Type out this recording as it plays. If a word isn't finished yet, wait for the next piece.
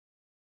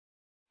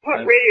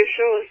What radio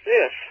show is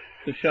this?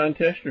 The Sean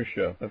Teschner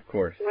Show, of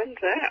course. When's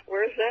that?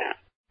 Where's that?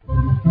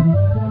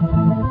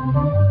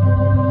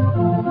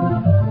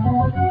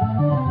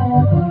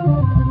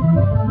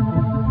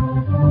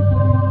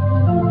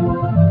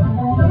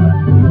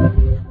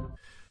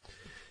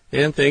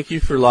 And thank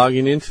you for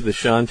logging into the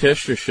Sean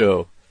Teschner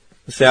Show.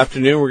 This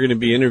afternoon we're going to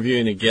be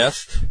interviewing a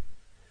guest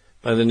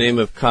by the name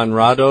of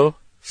Conrado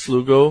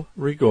Slugo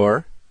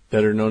Rigor,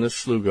 better known as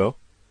Slugo.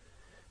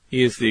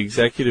 He is the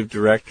executive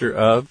director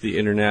of the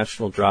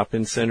International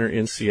Drop-In Center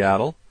in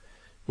Seattle,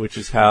 which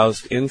is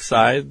housed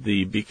inside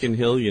the Beacon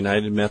Hill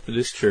United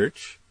Methodist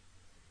Church.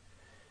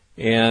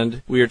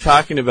 And we are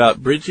talking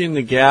about bridging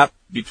the gap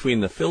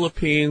between the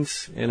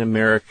Philippines and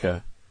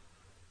America,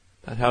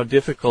 about how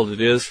difficult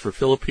it is for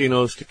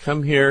Filipinos to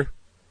come here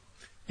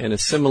and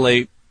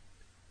assimilate,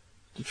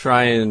 to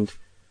try and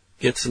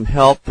get some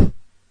help,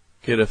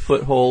 get a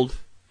foothold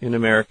in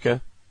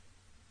America.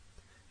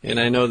 And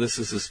I know this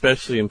is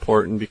especially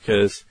important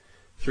because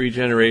 3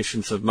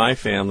 generations of my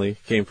family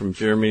came from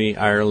Germany,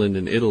 Ireland,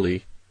 and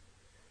Italy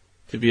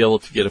to be able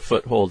to get a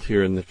foothold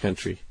here in the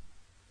country.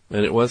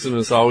 And it wasn't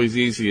as always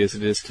easy as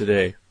it is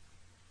today.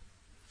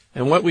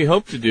 And what we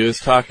hope to do is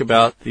talk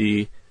about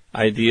the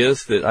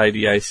ideas that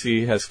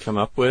IDIC has come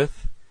up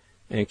with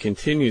and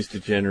continues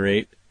to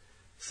generate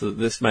so that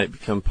this might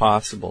become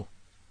possible.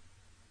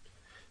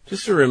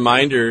 Just a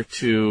reminder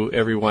to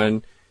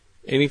everyone,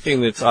 anything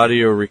that's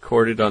audio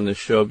recorded on the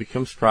show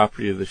becomes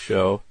property of the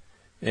show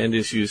and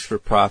is used for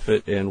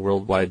profit and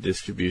worldwide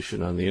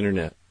distribution on the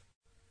Internet.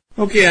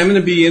 Okay, I'm going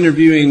to be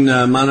interviewing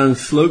Manong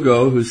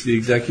Slugo, who's the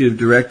executive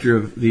director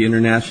of the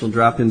International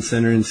Drop-In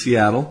Center in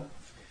Seattle.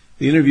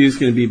 The interview is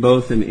going to be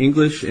both in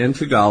English and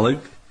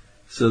Tagalog,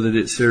 so that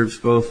it serves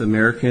both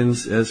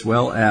Americans as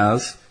well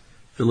as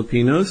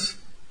Filipinos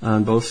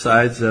on both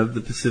sides of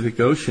the Pacific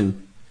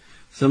Ocean.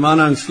 So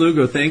Manong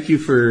Slugo, thank you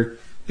for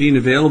being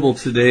available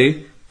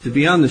today to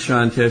be on the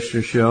Sean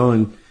Teschner Show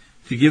and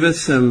to give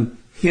us some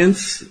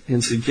hints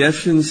and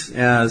suggestions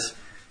as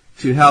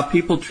to how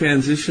people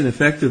transition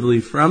effectively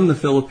from the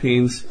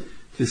Philippines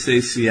to, say,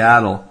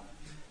 Seattle.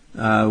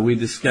 We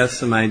discussed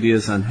some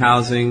ideas on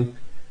housing,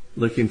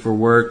 looking for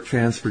work,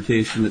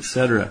 transportation,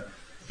 etc.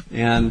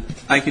 And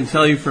I can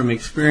tell you from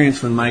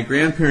experience, when my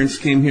grandparents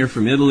came here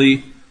from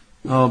Italy,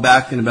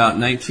 back in about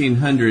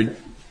 1900,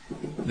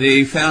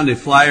 they found a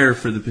flyer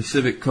for the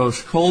Pacific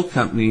Coast Coal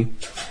Company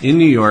in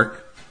New York,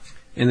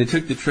 and they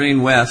took the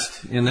train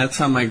west, and that's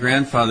how my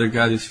grandfather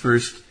got his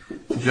first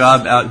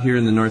job out here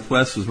in the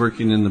Northwest, was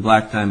working in the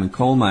Black Diamond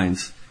coal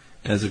mines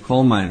as a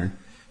coal miner.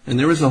 And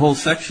there was a whole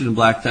section of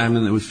Black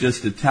Diamond that was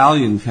just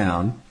Italian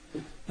town.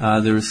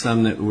 There was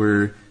some that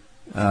were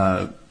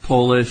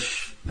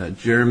Polish,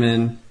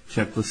 German,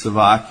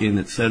 Czechoslovakian,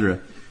 etc.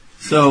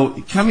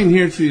 So coming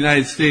here to the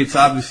United States,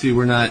 obviously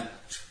we're not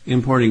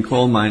importing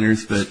coal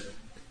miners, but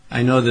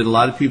I know that a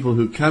lot of people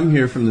who come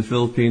here from the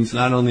Philippines,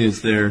 not only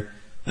is their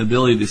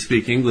ability to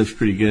speak English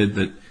pretty good,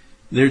 but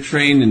they're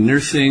trained in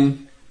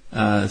nursing.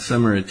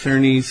 Some are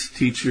attorneys,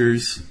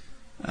 teachers.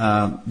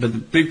 But the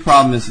big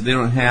problem is that they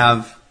don't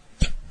have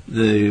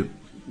the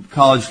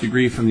college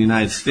degree from the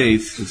United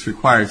States that's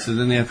required. So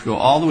then they have to go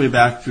all the way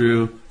back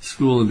through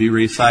school and be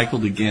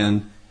recycled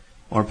again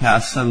or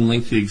pass some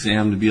lengthy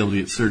exam to be able to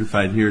get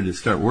certified here to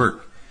start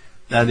work.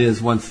 That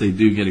is, once they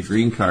do get a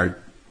green card.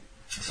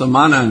 So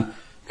Manong,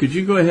 could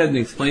you go ahead and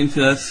explain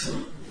to us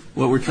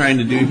what we're trying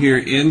to do here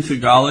in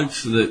Tagalog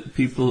so that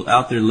people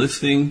out there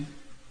listening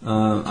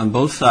on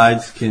both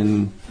sides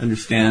can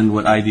understand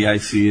what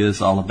IDIC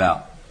is all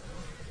about?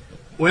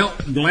 Well,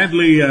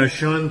 gladly,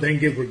 Sean,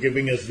 thank you for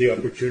giving us the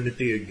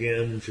opportunity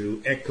again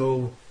to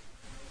echo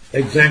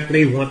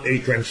exactly what a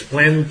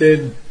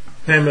transplanted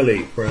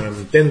family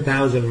from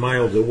 10,000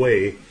 miles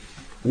away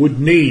would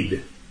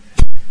need,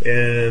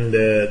 and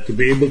to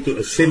be able to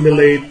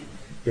assimilate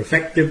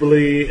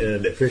effectively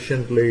and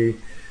efficiently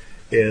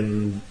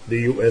in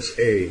the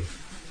USA.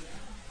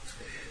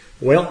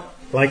 Well,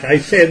 like I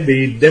said,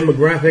 the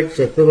demographics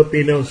of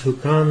Filipinos who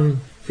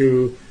come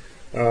to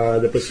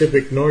the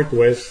Pacific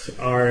Northwest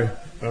are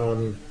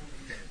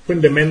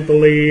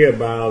fundamentally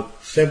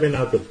about 7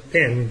 out of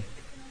 10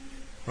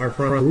 are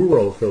from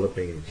rural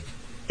Philippines.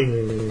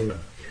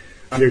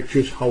 Either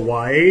choose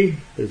Hawaii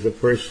is the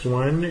first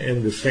one,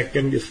 and the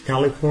second is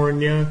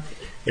California,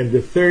 and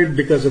the third,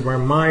 because of our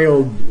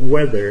mild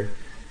weather,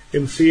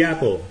 in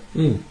Seattle.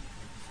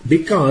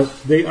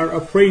 Because they are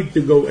afraid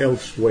to go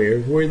elsewhere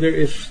where there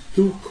is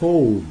too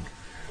cold,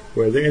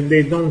 and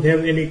they don't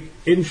have any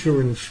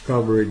insurance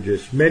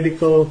coverages,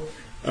 medical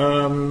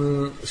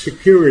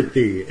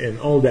security, and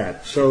all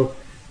that. So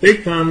they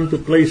come to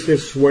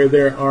places where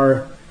there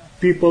are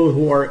people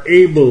who are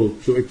able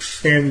to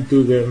extend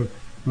to them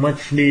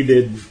much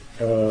needed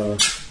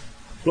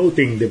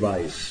floating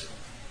device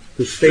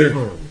to stay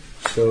home.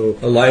 So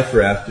a life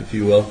raft, if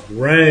you will.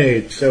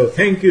 Right. So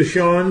thank you,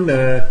 Sean.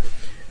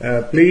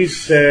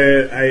 Please,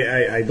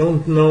 I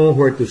don't know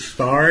where to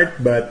start,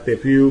 but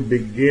if you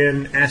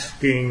begin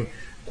asking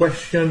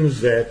questions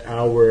that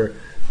our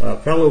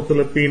fellow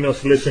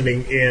Filipinos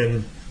listening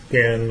in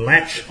can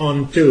latch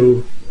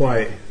onto,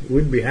 why,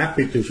 we'd be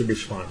happy to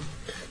respond.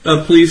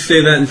 Please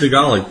say that in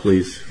Tagalog,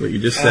 please, what you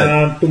just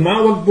said.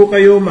 Tumawag po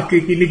kayo,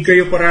 makikinig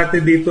kayo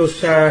parati dito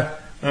sa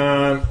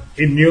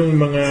inyong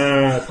mga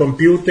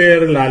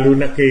computer, lalo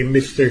na kay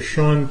Mr.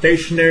 Sean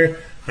Teschner.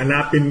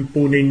 Hanapin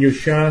po ninyo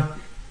siya.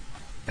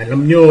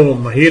 Alam nyo,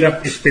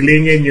 mahirap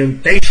ispilingin yung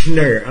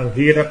Teschner. Ang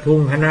hirap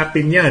hong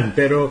hanapin yan.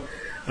 Pero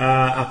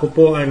ako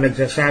po ang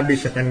nagsasabi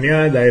sa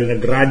kanya dahil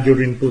nag-radyo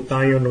rin po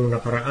tayo nung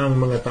nakaraang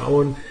mga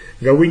taon.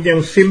 Gawin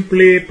niyang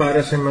simple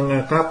para sa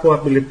mga kapwa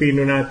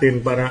Pilipino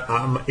natin para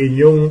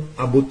inyong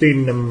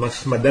abutin ng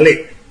mas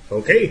madali.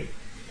 Okay?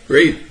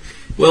 Great.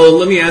 Well,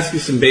 let me ask you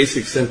some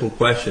basic, simple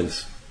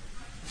questions.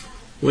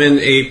 When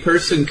a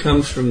person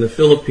comes from the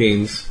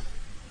Philippines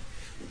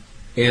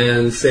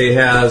and, say,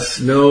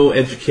 has no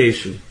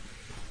education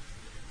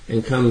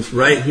and comes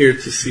right here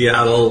to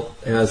Seattle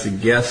as a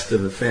guest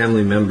of a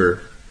family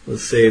member,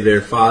 let's say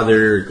their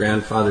father or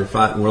grandfather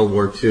fought in World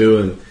War II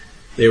and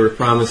they were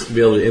promised to be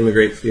able to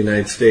immigrate to the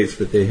United States,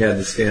 but they had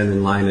to stand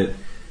in line at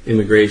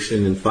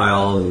immigration and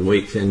file and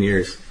wait 10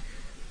 years.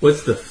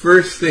 What's the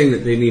first thing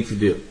that they need to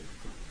do?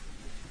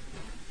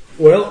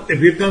 Well, if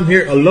you come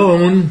here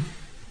alone,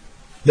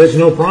 there's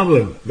no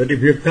problem. But if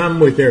you come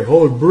with your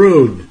whole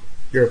brood,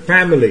 your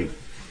family,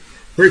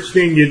 first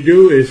thing you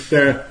do is,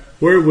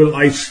 where will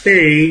I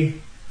stay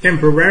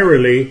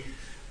temporarily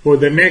for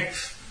the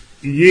next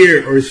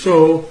year or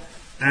so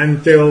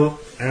until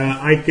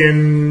I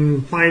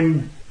can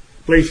find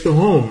place to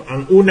home.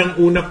 Ang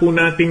unang-una po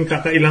nating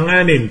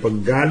kakailanganin pag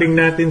galing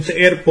natin sa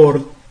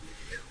airport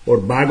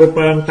or bago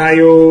pa lang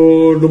tayo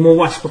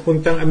lumuwas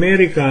papuntang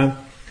Amerika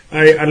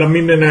ay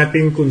alamin na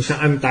natin kung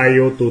saan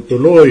tayo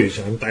tutuloy,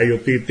 saan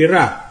tayo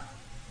titira.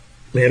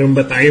 Meron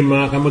ba tayong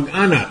mga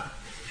kamag-anak?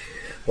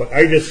 What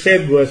I just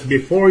said was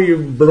before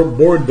you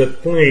board the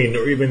plane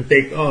or even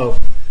take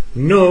off,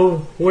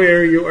 know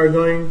where you are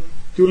going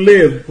to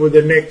live for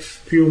the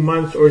next few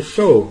months or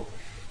so.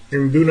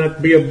 And do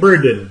not be a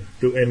burden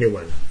to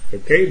anyone,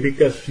 okay?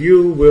 Because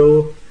you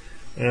will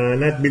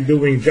not be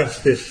doing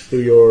justice to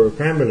your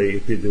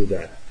family if you do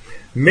that.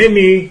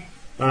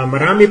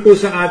 Marami po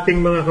sa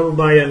ating mga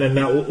kababayan na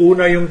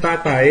nauuna yung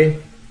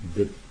tatay,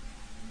 the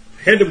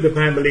head of the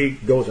family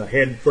goes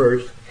ahead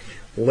first,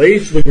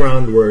 lays the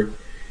groundwork,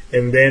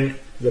 and then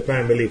the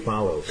family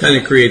follows.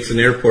 Kind of creates an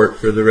airport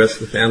for the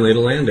rest of the family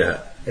to land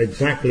at.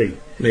 Exactly.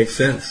 Makes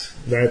sense.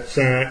 That's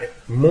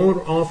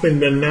more often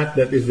than not,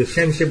 that is the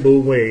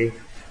sensible way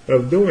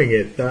of doing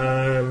it.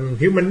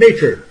 Human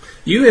nature.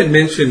 You had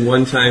mentioned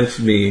one time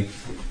to me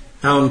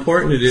how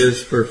important it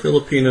is for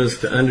Filipinos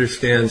to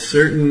understand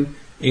certain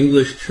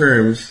English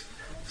terms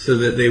so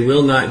that they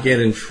will not get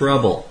in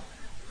trouble.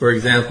 For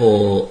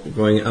example,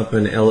 going up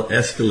an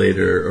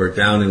escalator or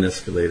down an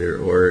escalator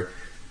or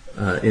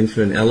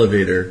into an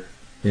elevator.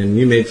 And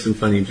you made some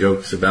funny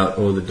jokes about,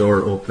 the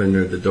door opened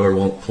or the door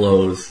won't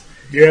close.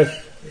 Yes.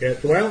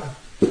 Well,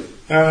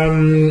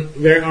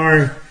 there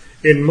are,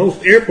 in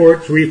most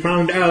airports, we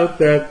found out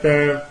that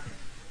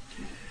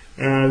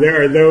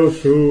there are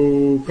those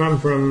who come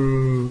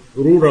from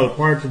rural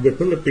parts of the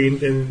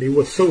Philippines, and he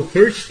was so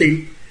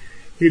thirsty,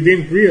 he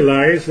didn't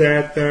realize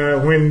that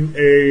when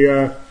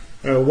a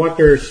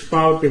water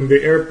spout in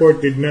the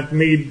airport did not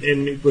need,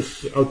 and it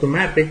was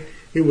automatic,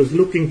 he was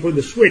looking for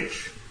the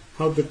switch,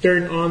 how to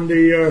turn on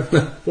the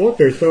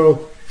water.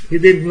 So he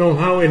didn't know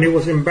how, and he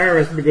was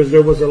embarrassed because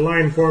there was a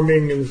line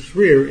forming in his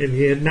rear, and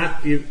he had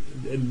not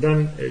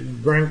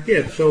drank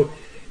yet. So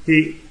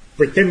he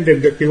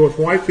pretended that he was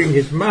wiping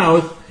his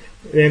mouth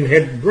and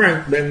had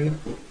drank, then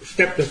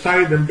stepped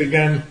aside and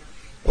began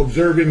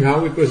observing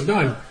how it was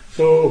done.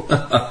 So,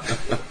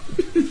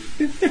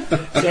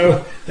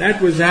 so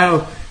that was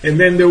how. And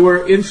then there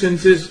were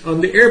instances on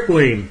the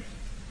airplane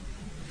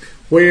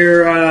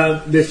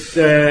where this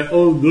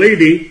old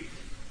lady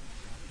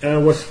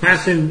was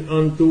fastened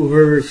onto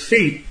her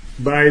seat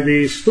by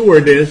the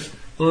stewardess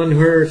on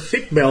her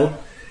seatbelt,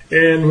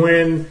 and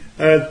when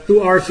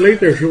 2 hours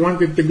later she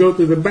wanted to go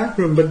to the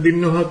bathroom but didn't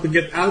know how to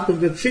get out of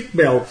the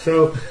seatbelt,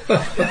 so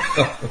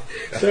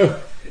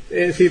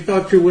she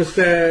thought she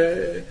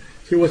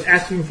was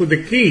asking for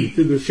the key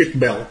to the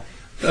seatbelt.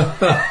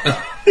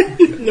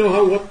 Didn't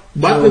know what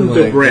button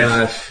to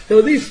press. Gosh.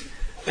 So these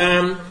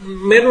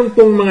meron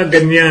pong mga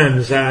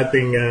ganyan sa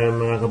ating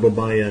mga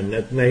kababayan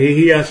at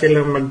nahihiya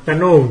silang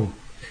magtanong.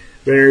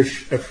 They're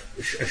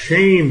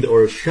ashamed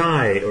or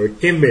shy or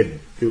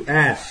timid to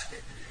ask.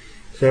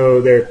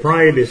 So their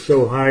pride is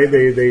so high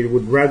they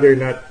would rather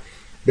not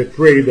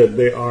betray that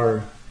they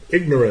are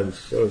ignorant.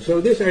 So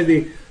these are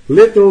the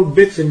little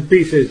bits and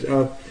pieces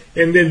of.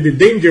 And then the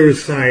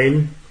dangerous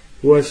sign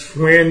was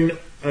when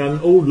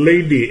an old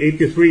lady,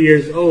 83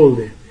 years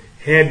old,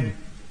 had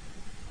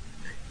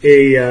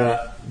a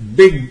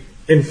big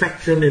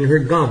infection in her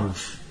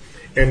gums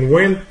and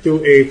went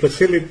to a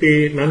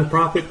facility,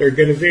 non-profit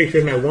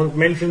organization, I won't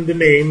mention the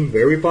name,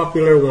 very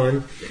popular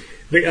one.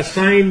 They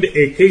assigned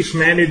a case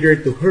manager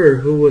to her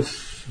who was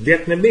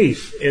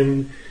Vietnamese,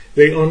 and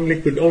they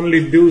could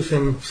only do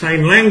some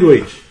sign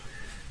language.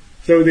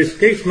 So this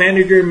case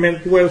manager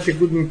meant well she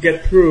couldn't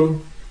get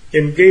through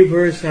and gave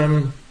her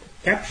some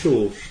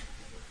caplets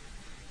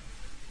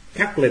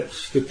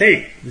to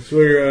take. These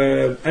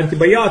were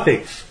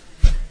antibiotics.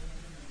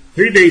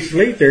 3 days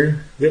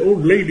later, the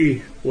old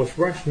lady was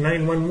rushed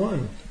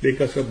 911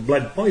 because of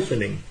blood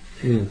poisoning.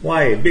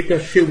 Why?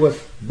 Because she was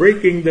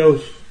breaking those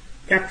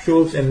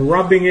capsules and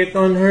rubbing it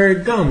on her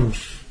gums.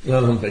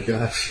 Oh my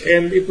gosh.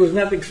 And it was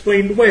not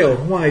explained well.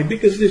 Why?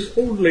 Because this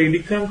old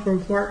lady comes from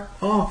far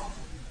off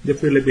the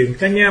Philippines.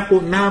 Kanya po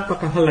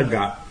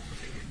napakahalaga.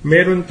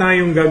 Meron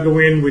tayong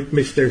gagawin with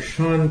Mr.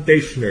 Sean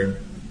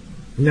Teishner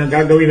na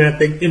gagawin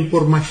nating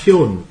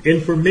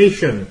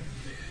information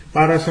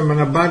para sa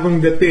mga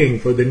bagong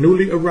dating, for the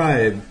newly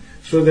arrived,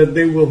 so that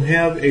they will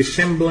have a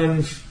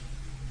semblance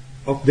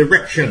of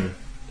direction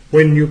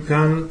when you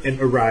come and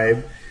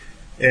arrive,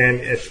 and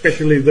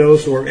especially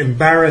those who are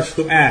embarrassed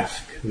to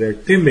ask. They're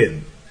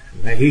timid.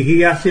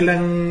 Nahihiya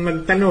silang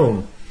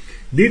magtanong.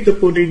 Dito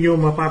po ninyo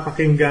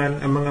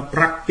mapapakinggan ang mga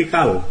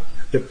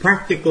the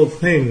practical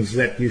things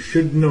that you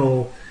should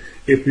know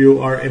if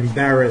you are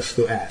embarrassed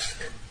to ask.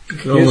 You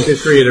can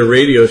almost create a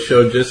radio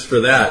show just for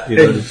that,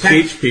 to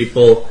teach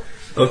people,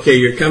 okay,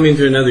 you're coming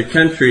to another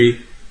country,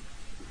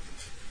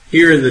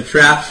 here are the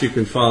traps you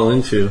can fall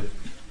into.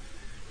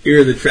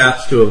 Here are the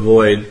traps to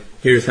avoid.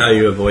 Here's how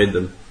you avoid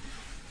them.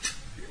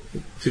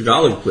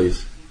 Tagalog,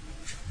 please.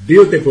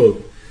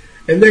 Beautiful.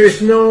 And there is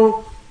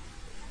no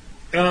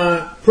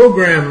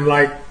program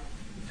like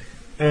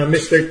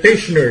Mr.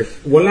 Teishner's.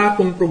 Wala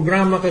pong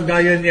programa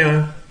kagaya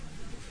niya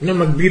na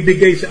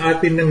magbibigay sa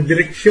atin ng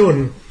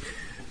direksyon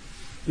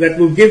that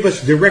will give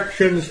us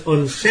directions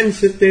on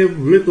sensitive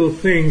little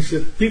things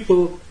that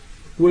people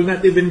will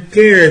not even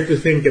care to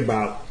think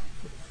about.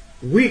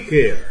 We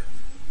care.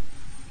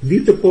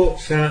 Dito po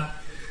sa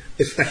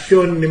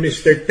estasyon ni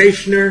Mr.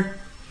 Teishner,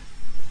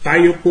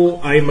 tayo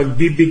po ay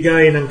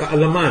magbibigay ng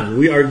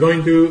kaalaman. We are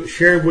going to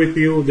share with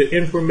you the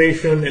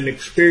information and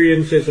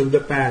experiences of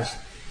the past.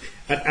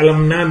 At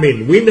alam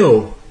namin, we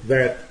know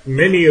that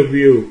many of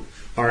you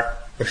are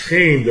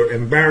ashamed or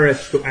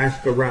embarrassed to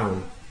ask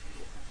around.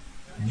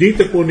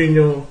 Dito po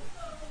ninyo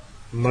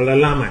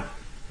malalaman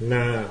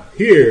na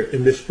here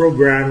in this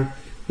program,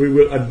 we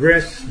will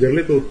address the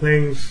little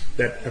things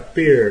that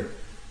appear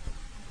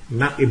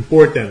not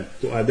important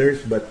to others,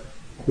 but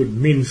could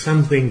mean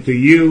something to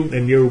you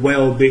and your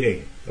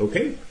well-being.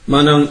 Okay?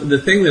 Manong,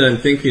 the thing that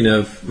I'm thinking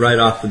of right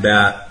off the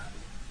bat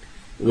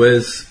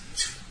was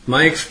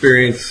my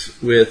experience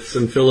with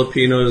some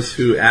Filipinos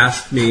who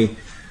asked me,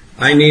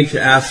 I need to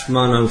ask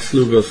Manong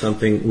Slugo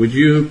something. Would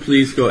you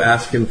please go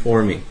ask him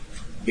for me?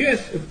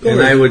 Yes, of course.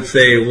 And I would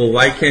say, well,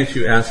 why can't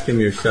you ask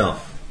him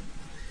yourself?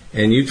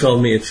 And you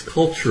told me it's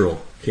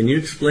cultural. Can you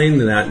explain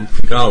that in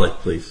Tagalog,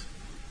 please?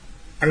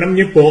 Alam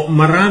niyo po,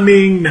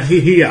 maraming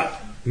nahihiya.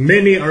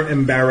 Many are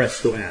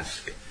embarrassed to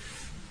ask.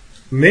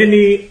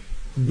 Many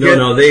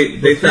No,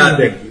 they thought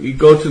that you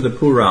go to the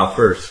Pura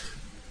first.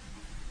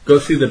 Go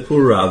see the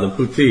Pura, the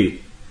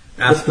Puti.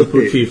 Ask the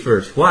Puti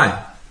first.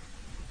 Why?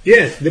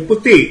 Yes, the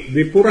Puti,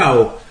 the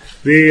Purao,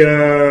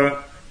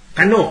 the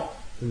Kano,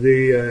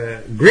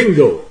 the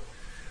Gringo.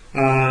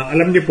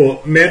 Alam niyo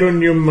po, meron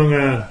yung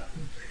mga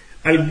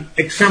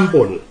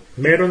example.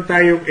 Meron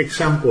tayong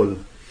example.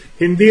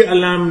 Hindi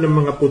alam ng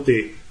mga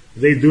puti.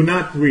 They do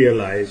not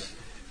realize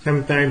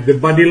sometimes the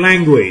body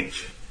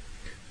language.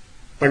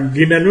 Pag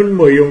ginanon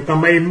mo, yung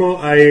kamay mo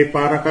ay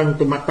para kang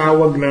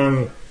tumatawag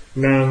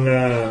ng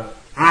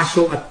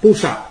aso at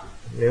pusa.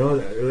 You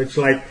know, it's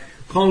like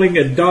calling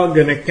a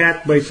dog and a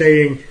cat by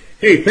saying,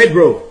 "Hey,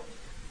 Pedro,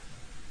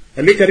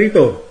 halika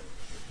rito."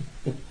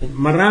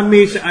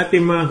 Marami sa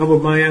ating mga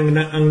kababayan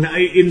ang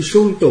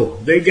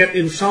naiinsulto. They get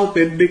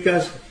insulted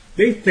because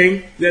they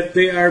think that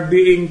they are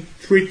being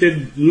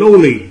treated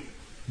lowly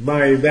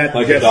by that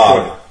like gesture. A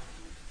dog.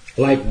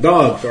 Like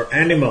dogs or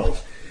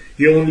animals.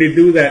 You only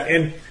do that.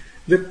 And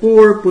the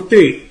poor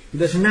puti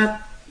does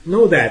not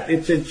know that.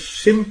 It's a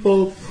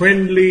simple,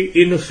 friendly,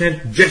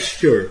 innocent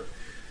gesture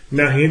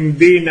na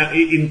hindi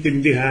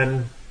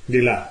naiintindihan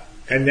nila.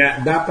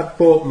 Kanya dapat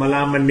po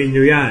malaman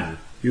ninyo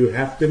yan. You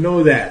have to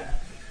know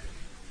that.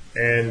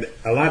 And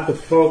a lot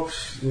of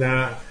folks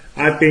na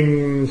sa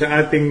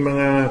ating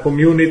mga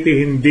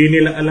community, hindi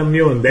nila alam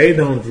yon. They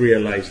don't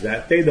realize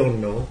that. They don't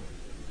know.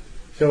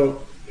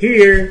 So,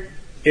 here,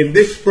 in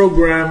this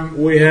program,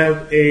 we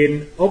have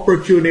an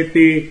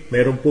opportunity,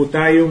 meron po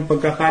tayong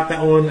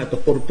pagkakataon at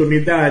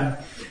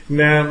oportunidad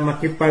na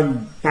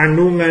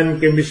makipagtanungan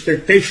kay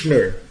Mr.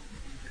 Teishner.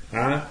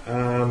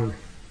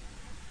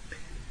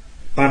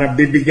 Para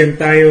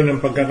bibigyan tayo ng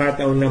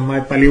pagkakataon na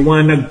may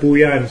paliwanag po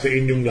yan sa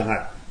inyong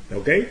lahat.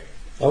 Okay?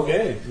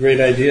 Okay,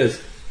 great ideas.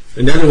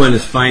 Another one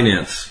is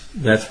finance.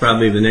 That's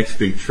probably the next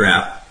big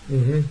trap.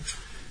 Mm-hmm.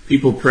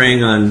 People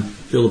preying on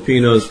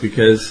Filipinos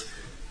because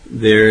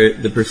the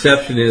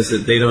perception is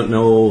that they don't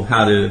know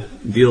how to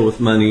deal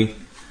with money,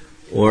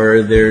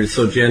 or they're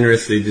so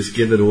generous they just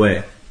give it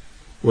away.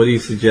 What do you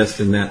suggest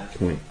in that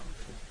point?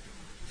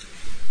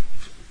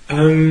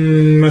 Ang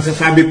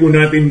masasabi po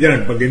natin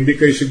dyan, pag hindi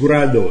kayo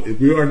sigurado,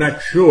 if you are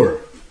not sure,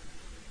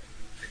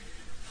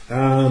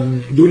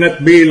 Do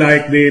not be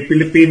like the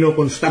Filipino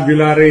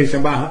constabulary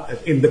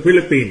in the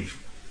Philippines.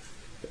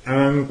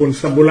 Ang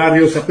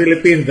constabulary sa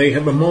Philippines, they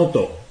have a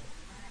motto.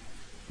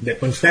 The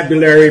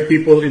constabulary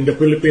people in the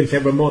Philippines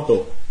have a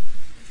motto.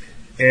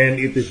 And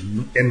it is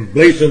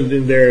emblazoned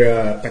in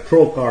their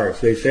patrol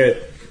cars. They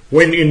said,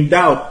 when in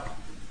doubt,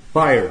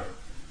 fire.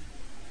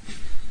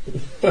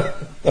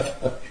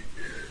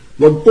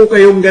 Wag po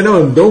kayong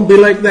ganon. Don't be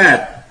like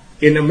that.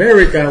 In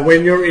America,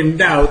 when you're in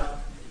doubt,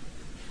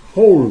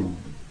 hold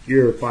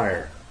your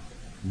fire.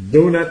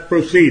 Do not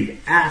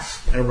proceed.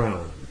 Ask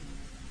around.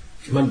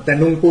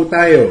 Magtanong po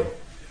tayo.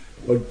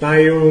 Huwag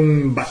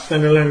tayong basta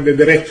na lang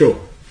diretso.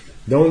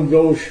 Don't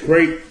go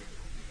straight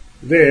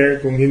there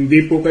kung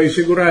hindi po kayo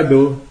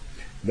sigurado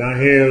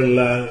dahil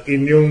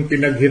inyong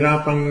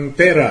pinaghirapang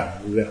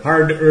pera, the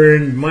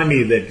hard-earned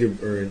money that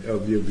you've earned,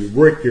 you've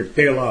worked your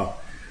tail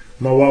off,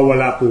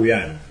 mawawala po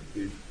yan.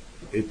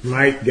 It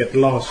might get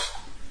lost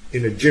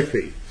in a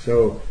jiffy.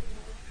 So,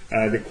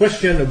 the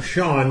question of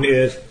Sean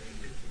is,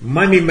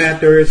 money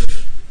matters,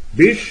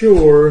 be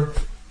sure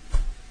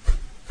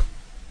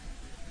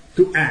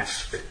to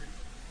ask.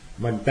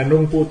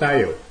 Magtanong po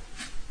tayo.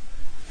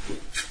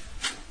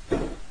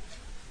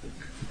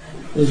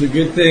 Those are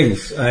good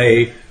things.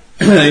 I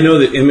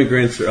know that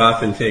immigrants are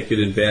often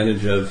taken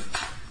advantage of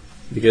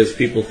because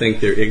people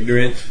think they're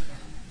ignorant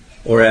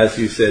or, as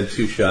you said,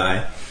 too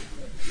shy.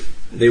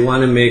 They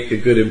want to make a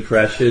good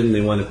impression.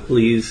 They want to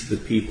please the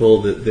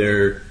people that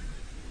they're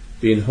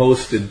being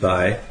hosted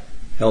by,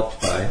 helped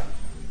by.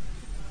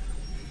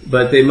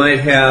 But they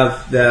might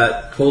have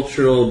that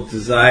cultural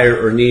desire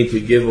or need to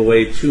give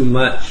away too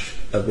much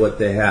of what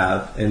they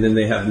have, and then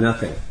they have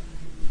nothing.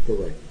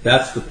 Correct.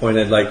 That's the point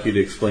I'd like you to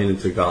explain in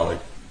Tagalog.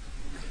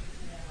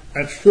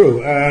 That's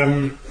true.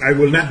 I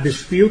will not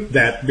dispute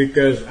that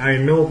because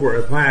I know for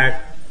a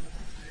fact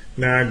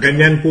na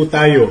ganyan po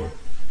tayo.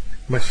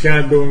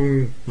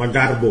 Masyadong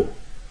magarbo.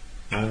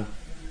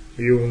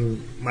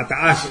 Yung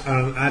mataas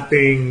ang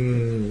ating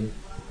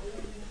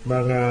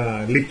mga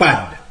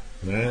lipad.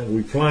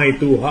 We fly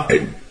too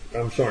high.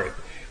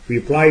 We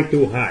fly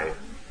too high.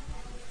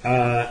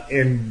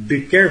 And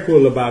be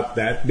careful about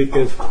that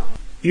because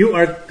you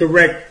are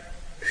correct,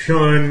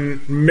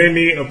 Sean.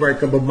 Many of our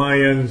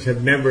kababayans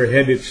have never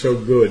had it so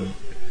good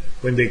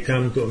when they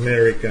come to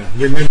America.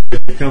 Remember,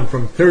 they come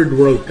from third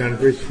world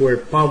countries where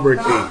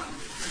poverty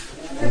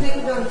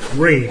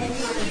reigns.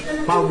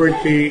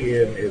 Poverty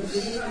in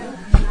its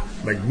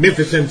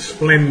magnificent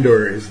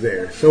splendor is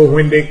there. So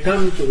when they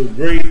come to a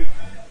great,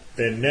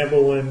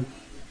 benevolent,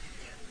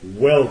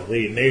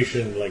 wealthy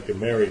nation like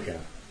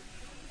America,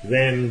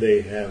 then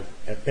they have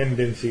a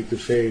tendency to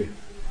say,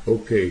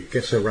 okay, que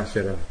sera,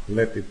 sera,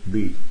 let it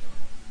be.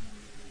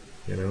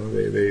 You know,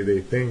 they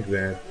think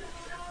that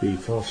the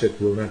faucet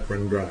will not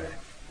run dry.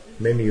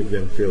 Many of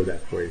them feel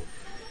that way.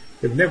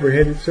 They've never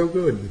had it so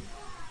good.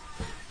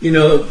 You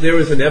know, there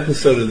was an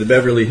episode of the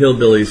Beverly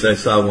Hillbillies I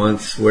saw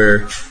once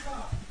where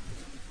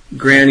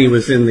Granny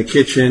was in the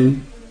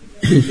kitchen.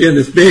 She had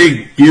this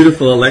big,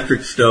 beautiful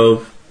electric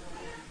stove,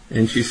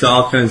 and she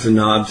saw all kinds of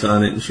knobs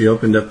on it, and she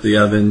opened up the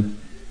oven,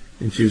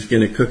 and she was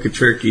going to cook a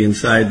turkey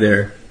inside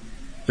there,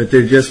 but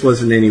there just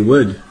wasn't any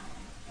wood.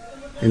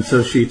 And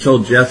so she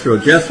told Jethro,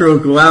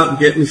 go out and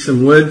get me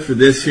some wood for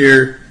this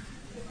here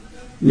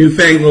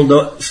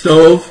newfangled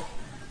stove,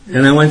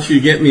 and I want you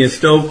to get me a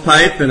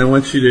stovepipe, and I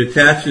want you to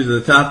attach it to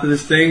the top of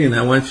this thing, and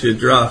I want you to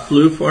draw a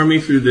flue for me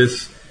through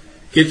this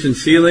kitchen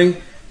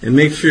ceiling, and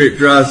make sure it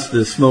draws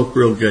the smoke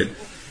real good.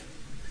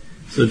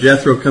 So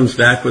Jethro comes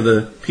back with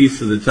a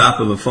piece of the top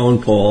of a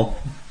phone pole.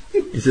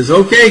 He says,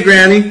 okay,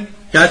 Granny,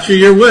 got you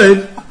your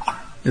wood.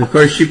 And of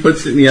course she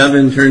puts it in the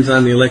oven, turns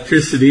on the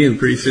electricity, and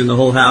pretty soon the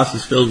whole house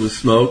is filled with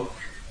smoke.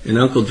 And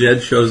Uncle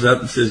Jed shows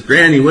up and says,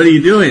 Granny, what are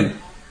you doing?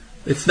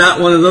 It's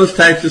not one of those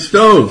types of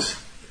stoves.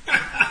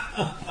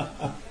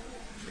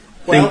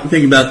 Well,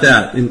 think about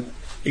that. And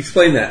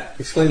explain that.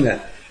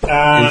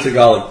 In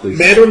Tagalog, please.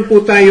 Meron po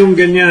tayong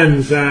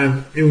ganyan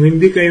sa yung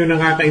hindi kayo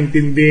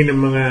nakakaintindi ng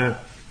mga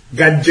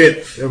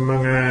gadgets,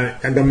 mga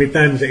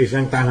kagamitan sa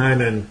isang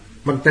tahanan.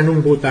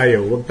 Magtanong po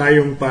tayo. Huwag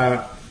tayong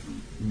pa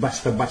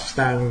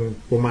basta-bastang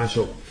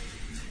pumasok.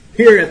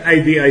 Here at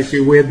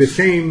IDIC, we have the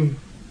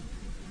same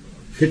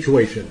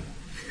situation.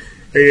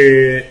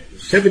 A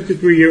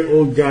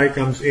 73-year-old guy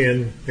comes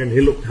in and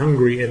he looked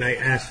hungry, and I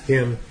asked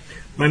him,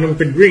 Manong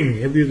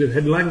Pedring, have you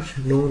had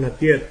lunch? No, not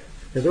yet.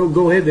 I said, oh,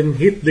 go ahead and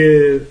hit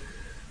the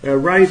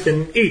rice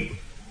and eat.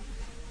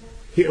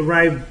 He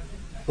arrived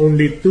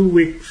only 2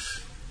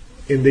 weeks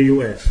in the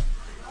U.S.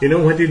 You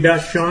know what he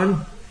does,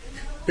 Sean?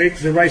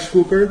 Takes the rice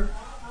cooker,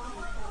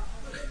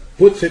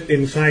 puts it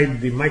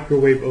inside the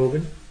microwave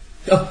oven,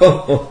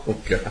 God.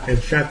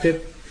 and shuts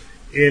it.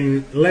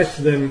 In less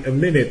than a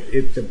minute,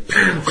 it's a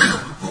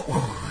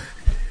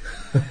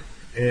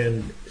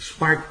and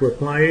sparks were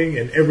flying,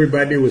 and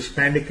everybody was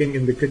panicking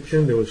in the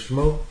kitchen. There was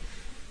smoke,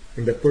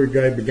 and the poor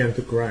guy began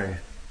to cry.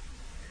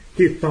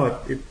 He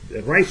thought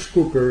the rice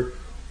cooker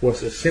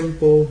was a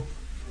simple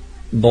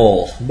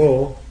bowl,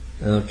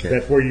 Okay.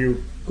 That's where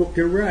you cook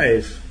your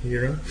rice.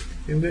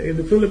 In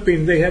the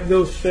Philippines, they have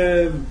those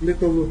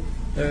little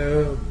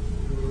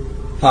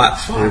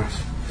Pots pots.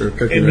 for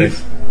cooking And he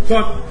rice.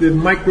 thought the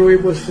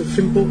microwave was a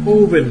simple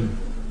oven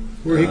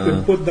where he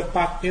could put the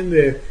pot in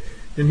there.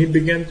 And he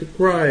began to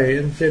cry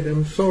and said,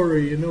 "I'm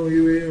sorry, And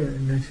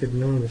I said,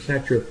 "No, it's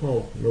not your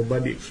fault.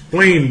 Nobody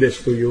explained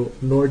this to you,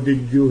 nor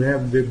did you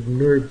have the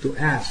nerve to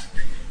ask."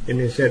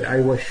 And he said,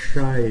 "I was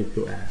shy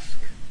to ask."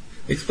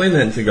 Explain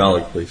that in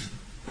Tagalog, please.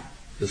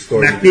 The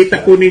story.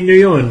 Nakita ko ninyo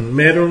yun.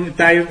 Meron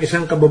tayong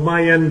isang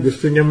kababayan,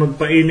 gusto niya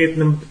magpainit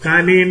ng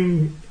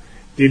kanin,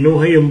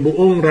 kinuha yung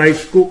buong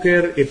rice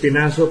cooker,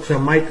 ipinasok sa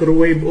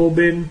microwave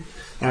oven,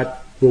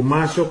 at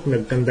pumasok,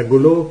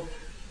 nagkandagulo.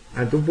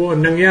 Ano po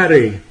ang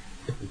nangyari?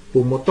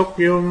 Pumutok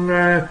yung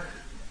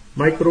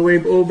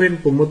microwave oven,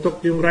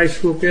 pumutok yung rice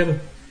cooker.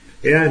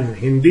 Ayan,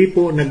 hindi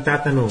po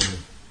nagtatanong.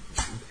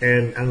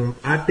 And ang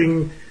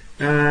ating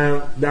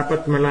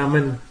dapat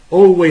malaman,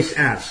 always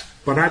ask.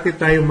 Parati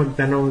tayong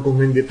magtanong kung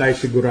hindi tayo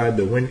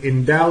sigurado. When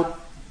in doubt,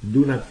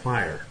 do not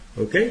fire.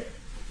 Okay?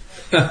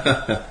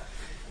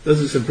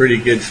 Those are some pretty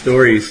good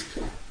stories.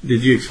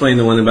 Did you explain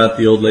the one about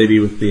the old lady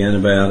with the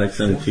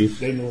antibiotics on her teeth?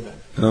 They know that.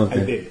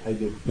 Okay. I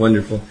did.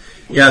 Wonderful.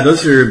 Yeah,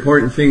 those are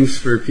important things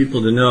for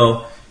people to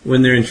know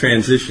when they're in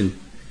transition.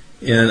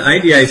 And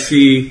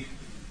IDIC,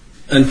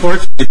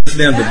 unfortunately, doesn't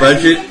have the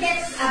budget.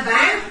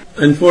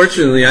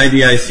 Unfortunately,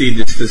 IDIC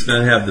just does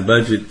not have the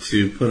budget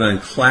to put on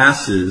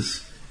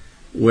classes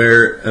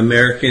where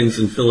Americans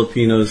and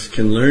Filipinos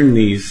can learn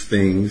these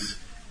things,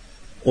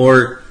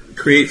 or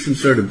create some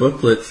sort of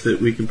booklets that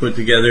we can put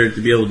together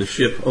to be able to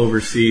ship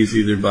overseas,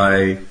 either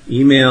by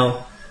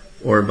email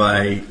or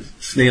by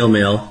snail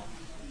mail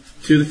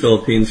to the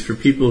Philippines for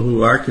people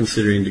who are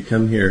considering to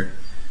come here,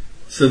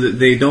 so that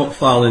they don't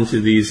fall into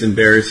these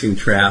embarrassing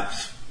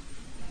traps.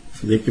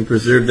 They can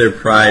preserve their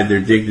pride, their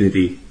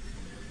dignity.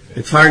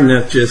 It's hard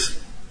enough just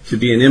to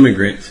be an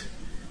immigrant,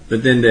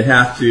 but then to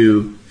have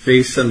to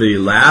face somebody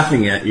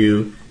laughing at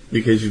you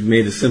because you've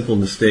made a simple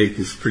mistake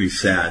is pretty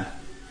sad.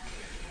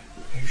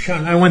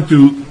 Sean, I want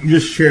to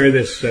just share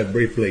this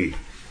briefly.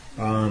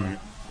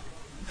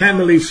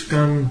 Families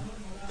come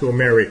to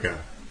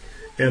America,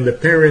 and the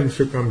parents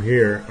who come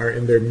here are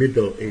in their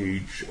middle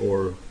age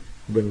or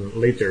even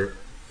later.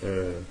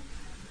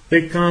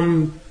 They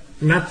come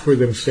not for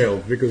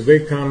themselves, because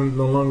they come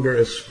no longer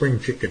as spring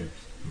chickens.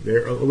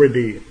 They're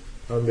already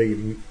on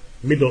the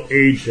middle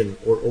age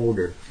or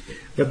older.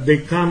 But they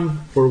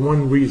come for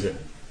one reason,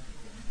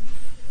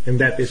 and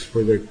that is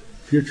for the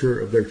future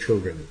of their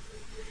children.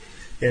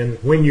 And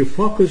when you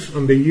focus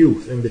on the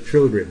youth and the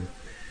children,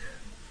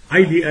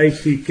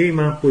 IDIC came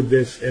up with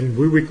this, and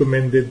we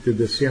recommended to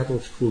the Seattle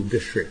School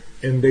District,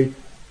 and they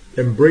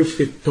embraced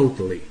it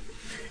totally.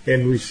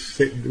 And we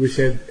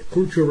said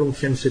cultural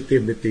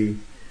sensitivity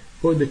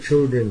for the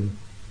children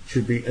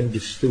should be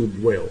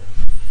understood well.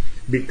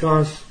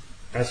 Because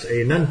as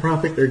a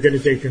non-profit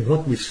organization,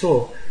 what we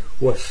saw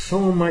was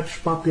so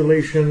much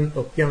population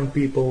of young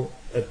people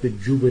at the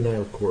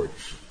juvenile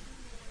courts.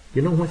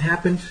 You know what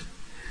happens?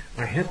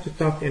 I have to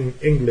talk in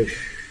English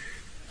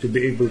to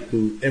be able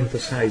to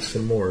emphasize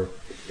some more.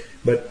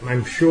 But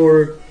I'm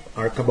sure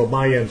our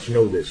kababayans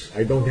know this.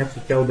 I don't have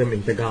to tell them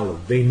in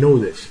Tagalog. They know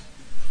this.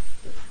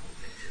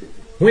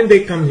 When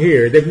they come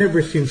here, they've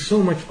never seen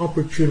so much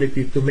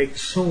opportunity to make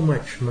so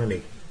much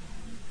money.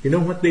 You know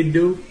what they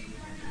do?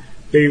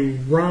 They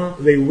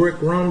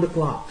work round the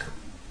clock.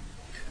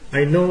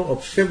 I know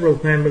of several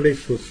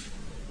families whose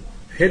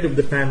head of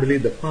the family,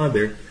 the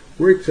father,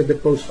 works at the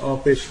post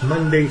office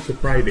Mondays to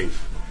Fridays.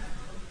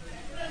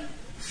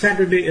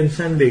 Saturday and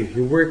Sunday,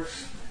 he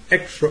works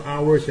extra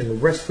hours in a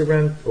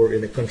restaurant or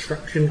in a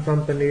construction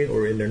company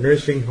or in a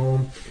nursing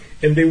home,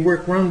 and they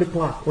work round the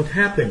clock. What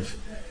happens?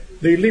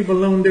 They leave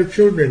alone their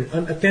children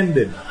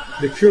unattended.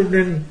 The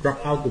children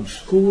drop out of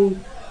school.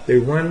 They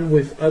run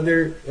with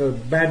other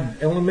bad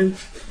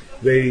elements.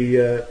 They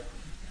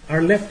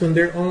are left on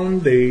their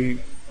own. They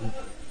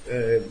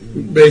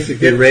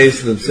basically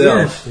raise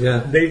themselves. Yes, yeah.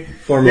 They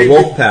form a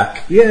wolf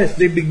pack. Yes,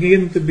 they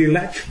begin to be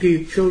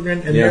latchkey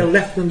children, and they're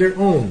left on their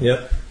own.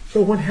 Yep. So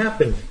what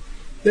happened?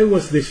 There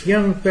was this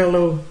young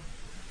fellow,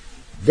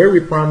 very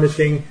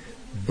promising,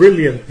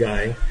 brilliant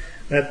guy.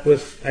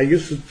 I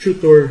used to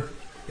tutor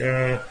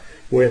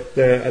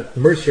at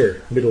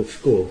Mercer Middle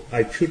School.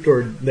 I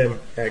tutored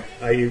them.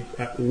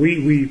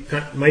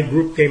 My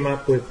group came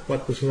up with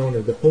what was known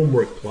as the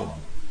homework club,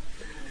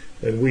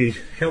 and we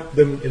helped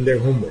them in their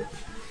homework.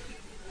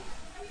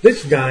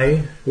 This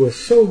guy was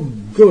so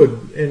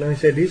good, and I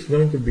said he's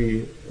going to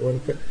be one.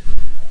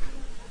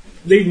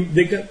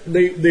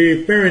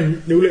 The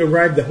parent newly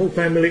arrived. The whole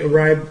family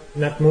arrived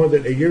not more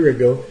than a year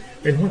ago.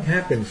 And what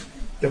happens?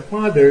 The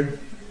father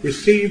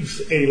receives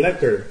a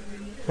letter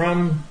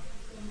from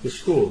the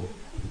school.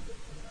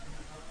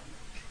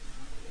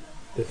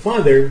 The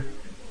father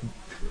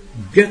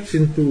gets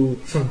into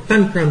some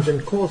tantrums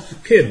and calls the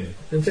kid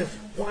and says,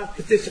 "What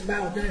is this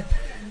about?"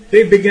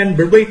 They began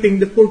berating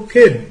the poor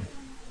kid.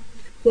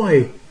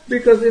 Why?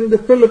 Because in the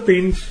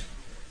Philippines,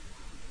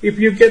 if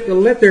you get a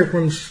letter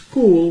from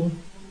school,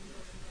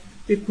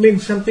 it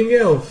means something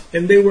else.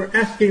 And they were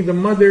asking the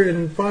mother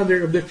and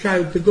father of the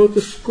child to go to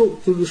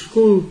the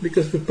school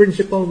because the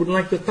principal would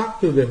like to talk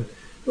to them.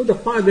 So the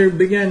father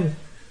began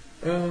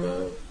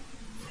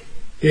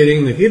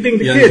hitting the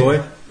young kid.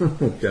 Boy.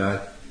 Oh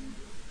God!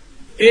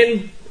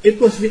 And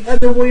it was the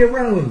other way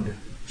around.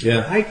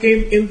 Yeah. I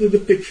came into the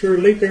picture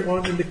later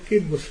on, and the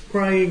kid was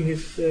crying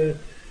his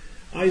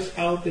eyes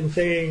out and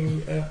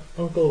saying,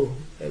 "Uncle,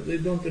 they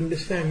don't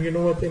understand. You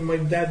know what my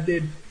dad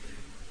did?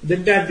 The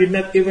dad did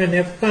not even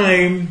have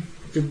time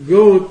to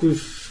go to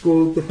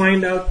school to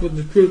find out what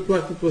the truth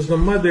was. It was the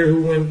mother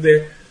who went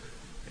there.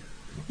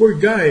 Poor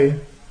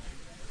guy."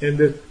 And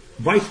the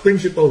vice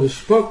principal who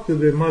spoke to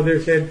the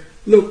mother said,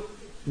 "Look,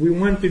 we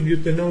wanted you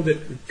to know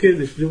that the kid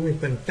is doing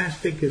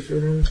fantastic. He's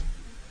on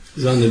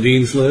the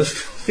dean's list."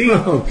 See,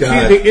 oh,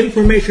 God. See the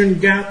information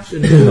gaps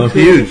and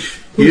huge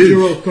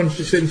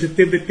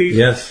sensitivity.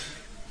 Yes.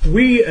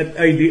 We at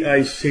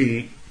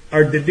IDIC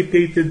are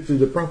dedicated to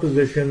the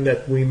proposition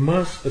that we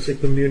must, as a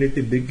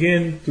community,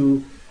 begin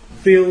to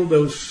fill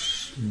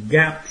those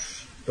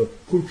gaps of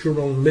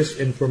cultural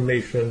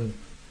misinformation,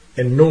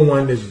 and no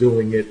one is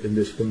doing it in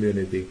this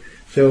community.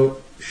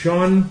 So,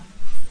 Sean,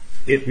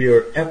 if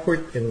your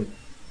effort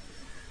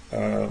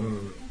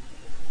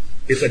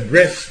is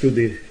addressed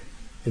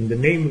in the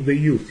name of the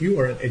youth, you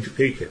are an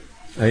educator.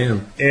 I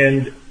am.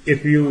 And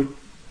if you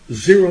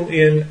zero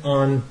in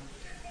on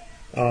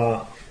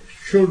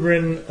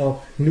children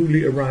of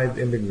newly arrived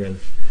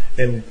immigrants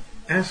and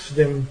ask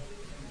them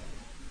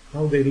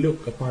how they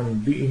look upon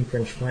being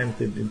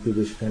transplanted into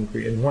this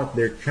country and what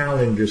their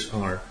challenges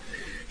are,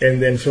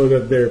 and then so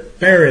that their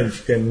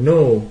parents can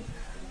know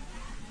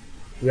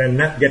and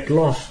not get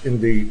lost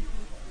in the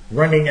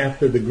running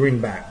after the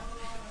greenback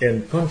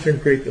and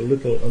concentrate a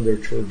little on their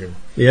children,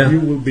 you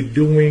will be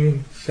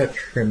doing such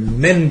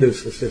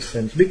tremendous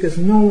assistance because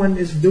no one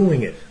is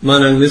doing it.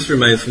 Manang, this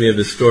reminds me of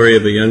the story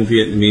of a young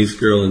Vietnamese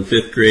girl in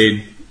 5th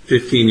grade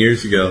 15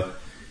 years ago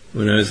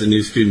when I was a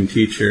new student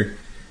teacher.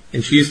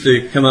 And she used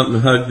to come up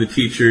and hug the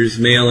teachers,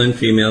 male and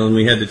female, and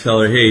we had to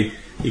tell her, hey,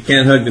 you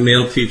can't hug the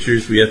male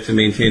teachers, we have to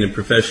maintain a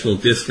professional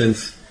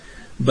distance.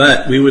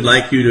 But we would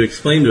like you to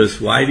explain to us,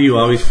 why do you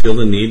always feel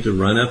the need to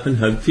run up and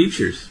hug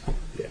teachers?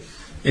 Yes.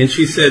 And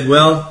she said,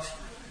 well,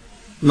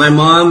 my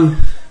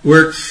mom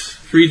works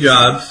 3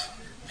 jobs.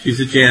 She's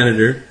a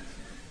janitor.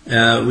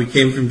 We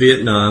came from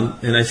Vietnam.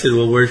 And I said,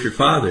 well, where's your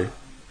father?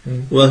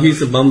 Well,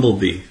 he's a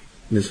bumblebee,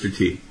 Mr.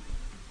 T.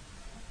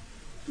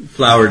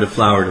 Flower to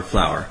flower to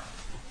flower.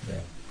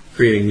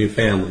 Creating new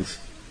families.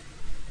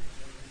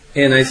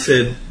 And I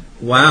said,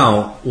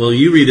 wow, well,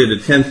 you read at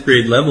a 10th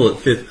grade level at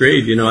 5th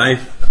grade. You know,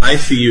 I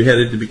see you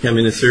headed to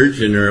becoming a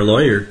surgeon or a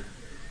lawyer.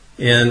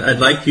 And I'd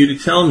like you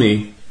to tell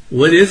me,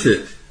 what is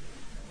it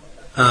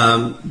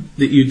that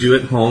you do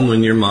at home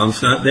when your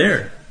mom's not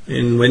there?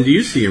 And when do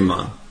you see your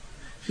mom?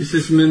 She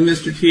says,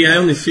 Mr. T, I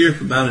only see her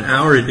for about an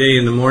hour a day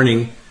in the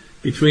morning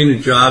between the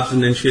jobs,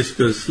 and then she has to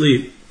go to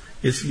sleep.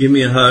 It's to give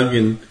me a hug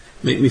and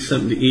make me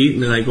something to eat,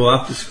 and then I go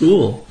off to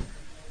school.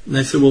 And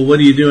I said, well, what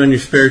do you do in your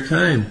spare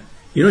time?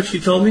 You know what she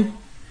told me?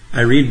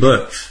 I read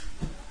books.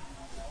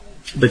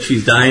 But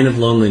she's dying of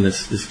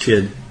loneliness, this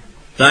kid.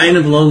 Dying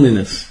of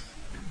loneliness.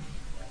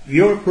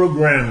 Your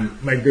program,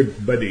 my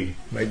good buddy,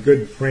 my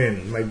good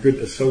friend, my good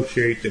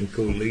associate and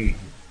colleague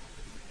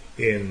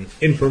in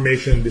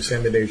information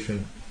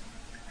dissemination,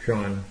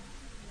 Sean,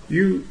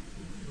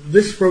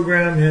 this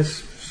program has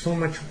so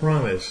much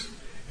promise.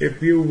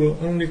 If you will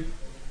only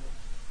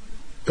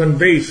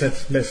convey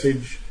such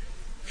message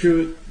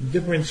to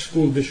different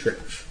school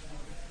districts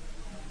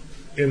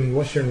in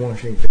Western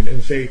Washington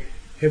and say,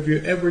 have you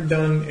ever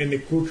done any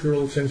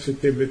cultural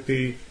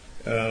sensitivity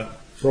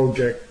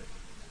project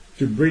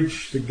to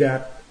bridge the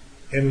gap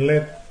and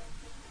let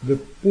the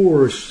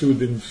poor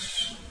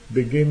students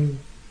begin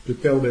to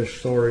tell their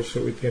stories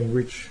so it can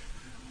reach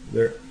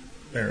their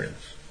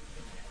parents,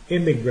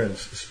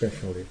 immigrants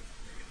especially.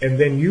 And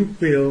then you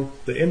fill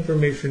the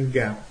information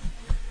gap,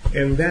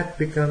 and that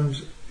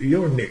becomes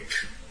your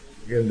niche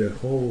in the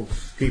whole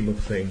scheme of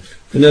things.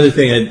 Another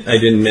thing I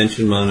didn't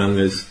mention, Manang,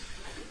 is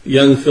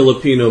young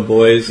Filipino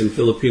boys and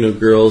Filipino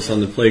girls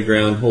on the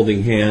playground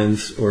holding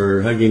hands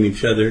or hugging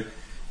each other.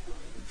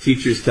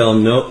 Teachers tell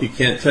them, nope, you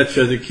can't touch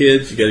other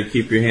kids, you got to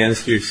keep your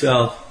hands to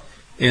yourself.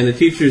 And the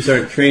teachers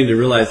aren't trained to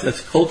realize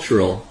that's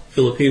cultural.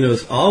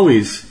 Filipinos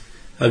always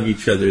hug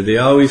each other. They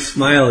always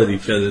smile at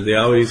each other. They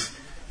always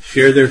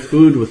share their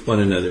food with one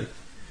another.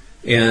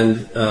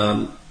 And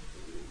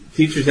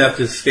teachers have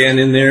to stand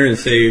in there and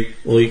say,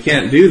 well, you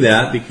can't do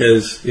that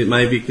because it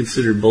might be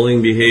considered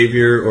bullying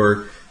behavior,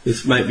 or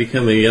this might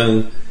become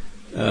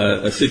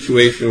a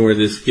situation where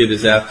this kid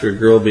is after a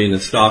girl being a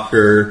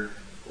stalker,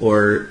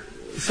 or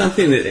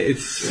something that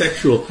it's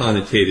sexual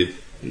connotated.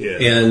 Yeah.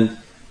 And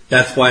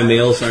that's why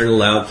males aren't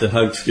allowed to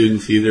hug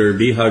students either or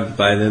be hugged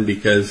by them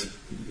because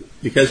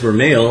we're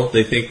male,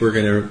 they think we're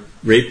going to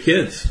rape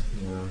kids.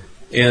 Yeah.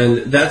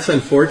 And that's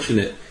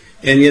unfortunate.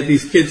 And yet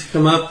these kids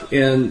come up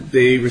and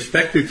they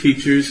respect their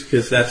teachers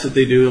because that's what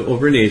they do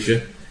over in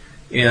Asia.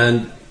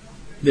 And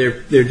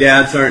their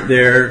dads aren't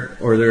there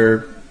or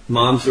their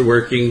moms are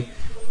working,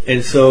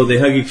 and so they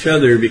hug each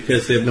other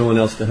because they have no one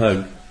else to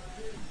hug.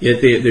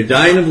 Yet they're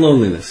dying of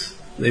loneliness.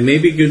 They may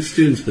be good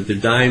students, but they're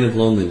dying of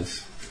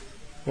loneliness.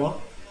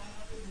 Well,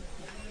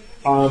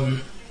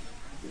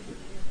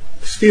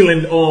 still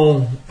and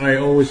all, I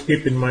always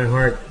keep in my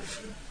heart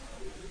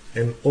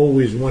and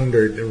always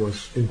wondered and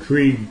was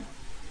intrigued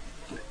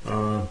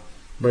by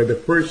the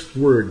first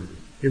word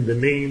in the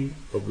name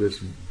of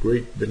this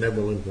great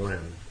benevolent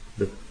land.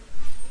 The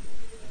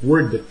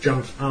word that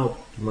jumps out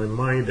to my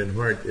mind and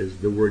heart is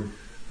the word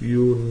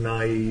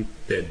United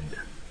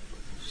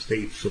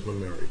States of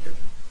America.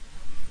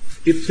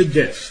 It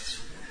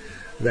suggests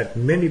that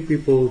many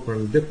people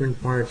from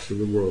different parts of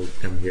the world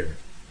come here,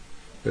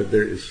 that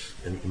there is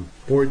an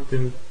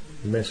important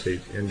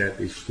message, and that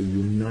is to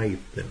unite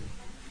them.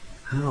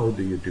 How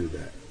do you do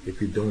that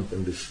if you don't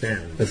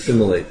understand?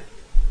 Assimilate.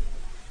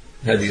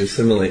 How do you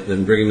assimilate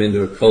them? Bring them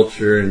into a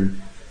culture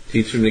and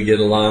teach them to get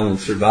along and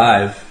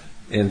survive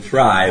and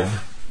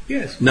thrive.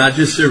 Yes. Not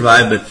just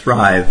survive, but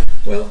thrive.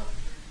 Well,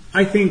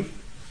 I think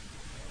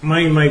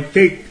my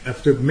take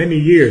after many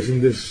years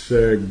in this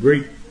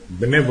great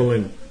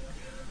benevolent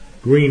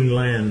green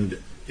land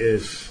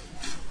is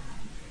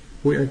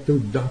we are too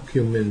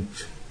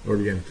document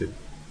oriented,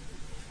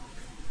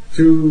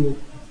 too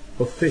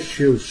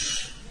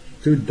officious,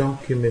 too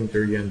document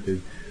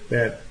oriented.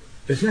 That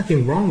there's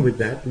nothing wrong with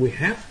that. We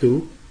have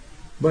to,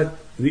 but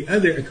the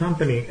other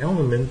accompanying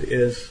element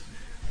is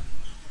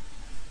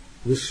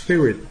the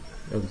spirit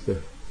of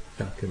the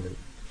document.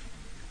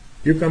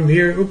 You come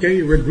here, okay,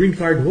 you're a green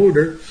card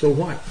holder, so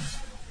what?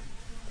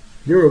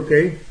 You're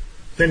okay,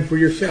 fend for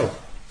yourself.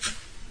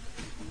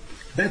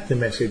 That's the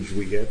message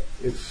we get.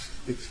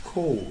 It's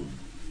cold.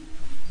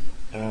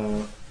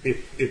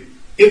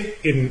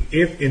 If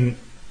in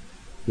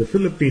the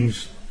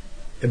Philippines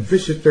a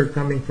visitor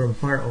coming from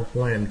far off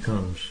land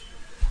comes,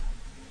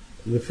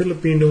 the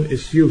Filipino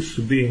is used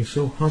to being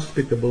so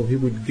hospitable, he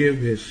would give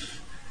his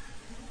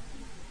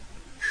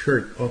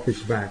shirt off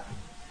his back,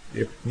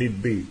 if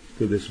need be,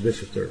 to this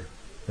visitor.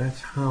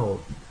 That's how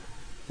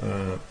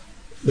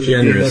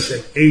Filipinos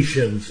and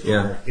Asians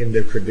are in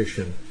their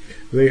tradition.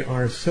 They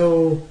are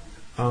so,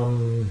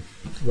 I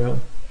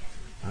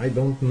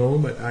don't know,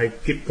 but I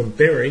keep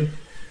comparing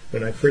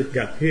when I first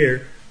got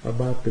here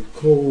about the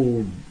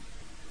cold,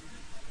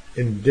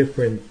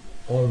 indifferent,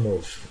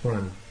 almost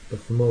front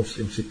of most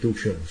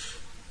institutions.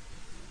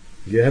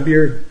 You have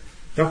your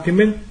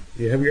document,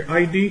 you have your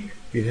ID,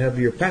 you have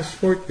your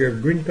passport, your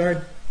green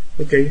card.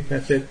 Okay,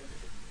 that's it.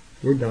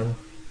 We're done.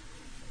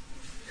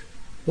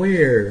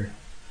 Where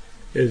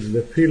is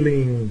the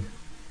feeling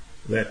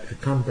that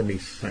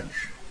accompanies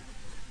such?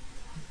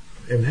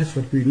 And that's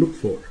what we look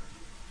for,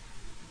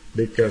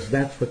 because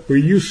that's what we're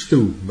used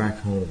to back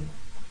home.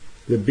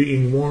 The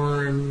being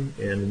warm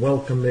and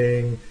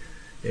welcoming,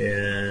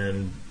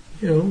 and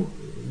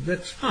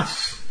that's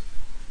us.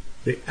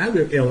 The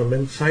other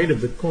element, side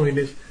of the coin,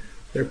 is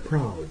they're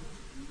proud.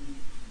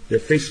 Their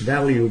face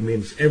value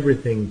means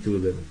everything to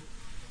them.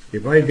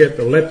 If I get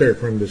a letter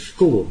from the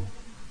school,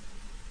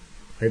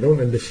 I don't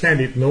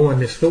understand it, no one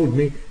has told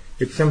me,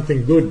 it's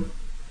something good.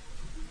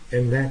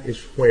 And that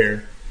is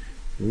where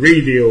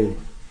radio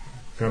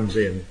comes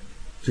in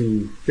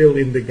to fill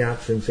in the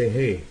gaps and say,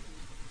 hey,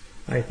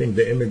 I think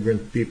the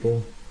immigrant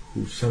people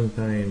who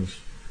sometimes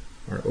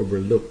are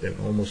overlooked and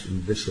almost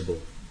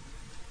invisible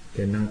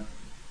cannot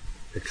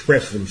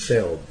express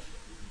themselves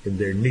in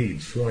their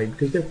needs. Why?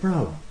 Because they're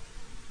proud.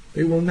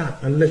 They will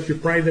not, unless you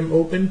pry them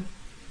open,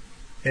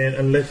 and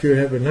unless you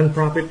have a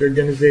non-profit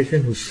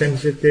organization who's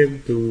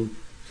sensitive to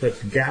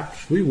such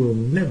gaps, we will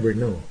never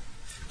know.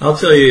 I'll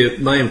tell you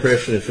my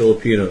impression of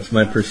Filipinos,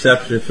 my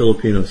perception of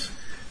Filipinos.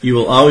 You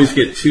will always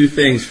get two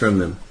things from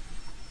them.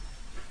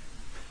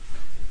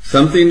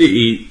 Something to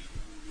eat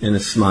and a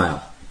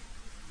smile.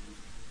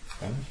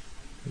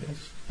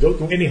 Yes. Go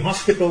to any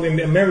hospital in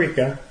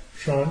America,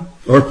 Sean.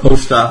 Or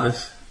post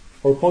office.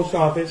 Or post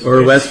office.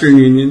 Or Western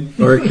Union.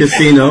 Or a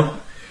casino.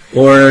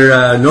 Or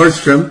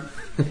Nordstrom.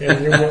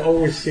 And you will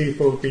always see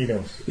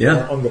Filipinos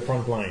on the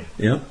front line.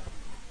 Yeah.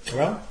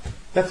 Well,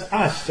 that's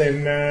us.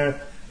 And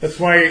that's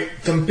why,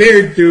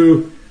 compared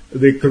to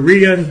the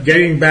Koreans,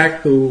 getting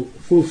back to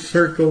full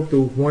circle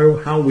to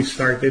how we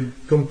started,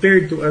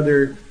 compared to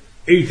other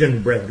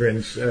Asian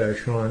brethren,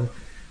 Sean,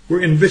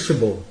 we're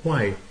invisible.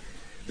 Why?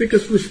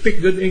 Because we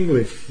speak good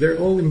English. They're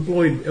all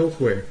employed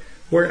elsewhere.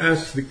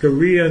 Whereas the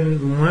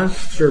Korean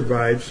must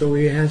survive, so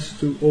he has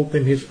to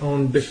open his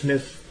own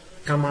business,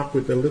 come up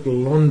with a little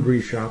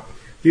laundry shop.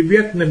 The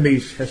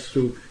Vietnamese has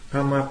to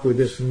come up with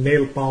this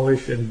nail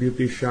polish and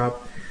beauty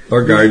shop.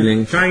 Or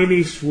gardening. The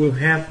Chinese will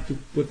have to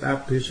put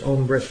up his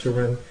own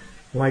restaurant.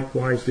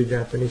 Likewise, the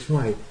Japanese.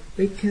 Why?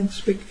 They can't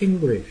speak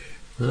English.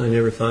 Oh, I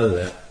never thought of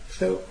that.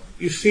 So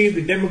you see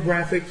the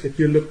demographics. If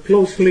you look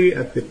closely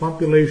at the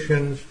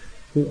populations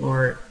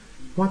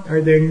what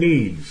are their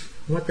needs?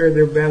 What are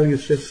their value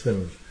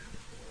systems?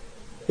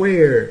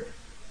 Where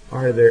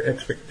are their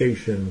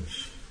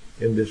expectations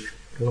in this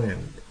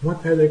land?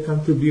 What are their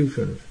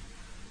contributions?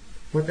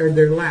 What are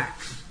their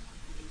lacks?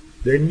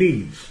 their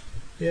needs.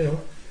 No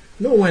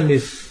one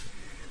is,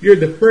 you're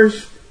the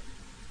first,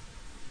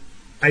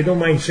 I don't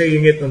mind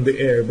saying it on the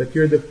air, but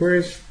you're the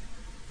first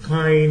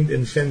kind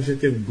and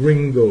sensitive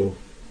gringo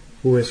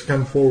who has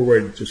come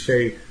forward to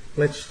say,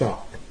 let's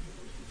talk.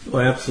 Oh,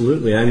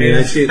 absolutely. I mean,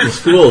 I see it in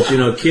schools.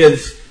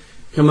 Kids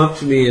come up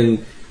to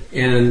me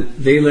and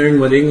they learn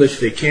what English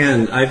they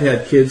can. I've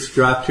had kids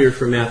dropped here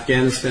from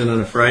Afghanistan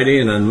on a Friday,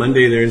 and on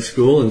Monday they're in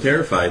school and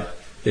terrified.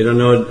 They don't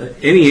know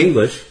any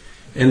English.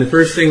 And the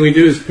first thing we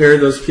do is pair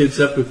those kids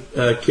up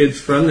with kids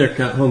from their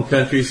home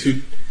countries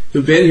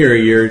who've been here a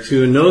year or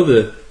two and know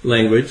the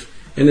language.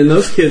 And then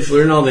those kids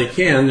learn all they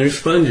can. They're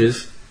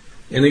sponges.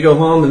 And they go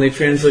home and they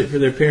translate for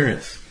their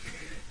parents.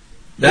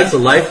 That's a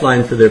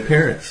lifeline for their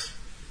parents.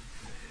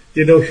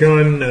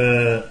 Sean,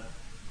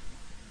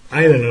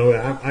 I don't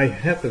know, I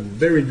have a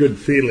very good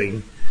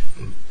feeling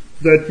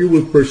that you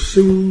will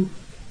pursue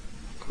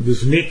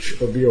this niche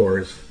of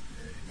yours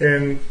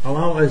and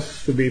allow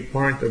us to be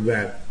part of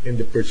that in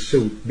the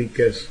pursuit,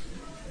 because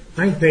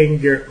I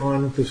think you're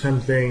on to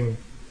something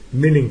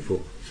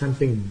meaningful,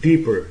 something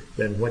deeper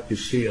than what you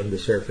see on the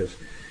surface.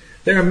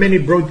 There are many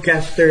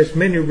broadcasters,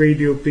 many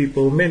radio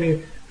people,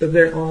 but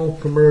they're all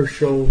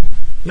commercial.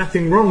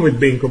 Nothing wrong with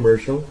being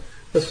commercial,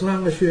 as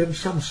long as you have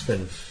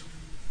substance.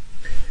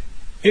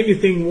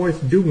 Anything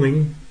worth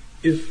doing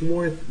is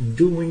worth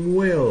doing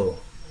well.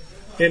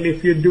 And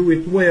if you do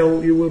it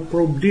well, you will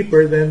probe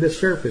deeper than the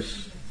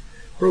surface.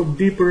 Probe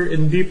deeper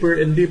and deeper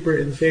and deeper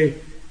and say,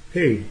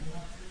 hey,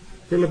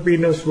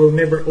 Filipinos will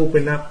never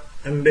open up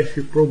unless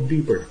you probe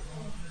deeper.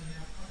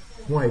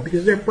 Why?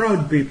 Because they're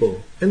proud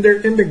people. And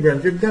they're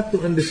immigrants. You've got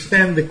to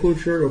understand the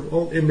culture of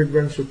all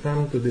immigrants who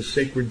come to the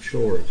sacred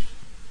shores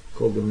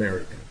called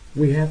America.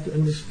 We have to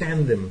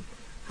understand them.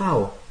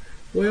 How?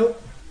 Well,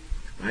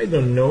 I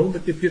don't know,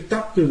 but if you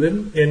talk to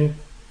them and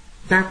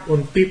tap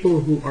on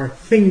people who are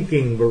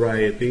thinking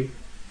variety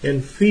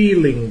and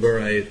feeling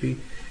variety,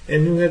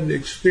 and who have the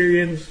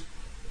experience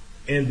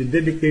and the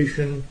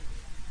dedication,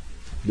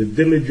 the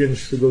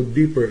diligence to go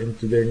deeper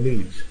into their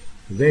needs,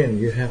 then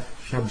you have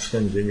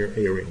substance in your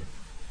airing,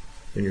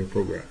 in your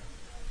program.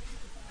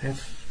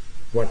 That's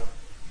what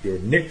your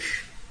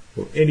niche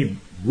or any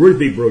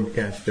worthy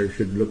broadcaster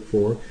should look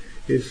for.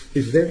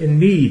 Is there a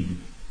need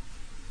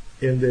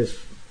in this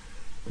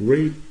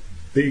great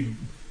big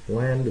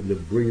land of the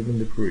brave and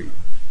the free?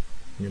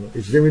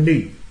 Is there a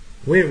need?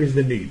 Where is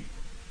the need?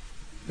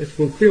 Let's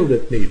fulfill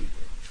that need.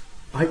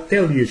 I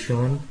tell you,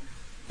 Sean,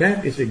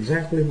 that is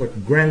exactly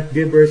what grant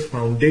givers,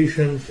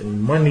 foundations,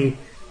 and money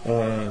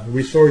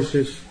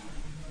resources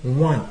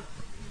want,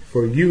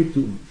 for you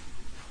to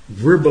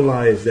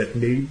verbalize that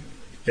need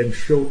and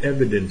show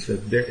evidence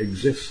that there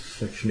exists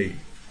such need.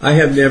 I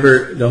have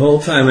never, the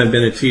whole time I've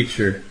been a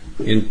teacher,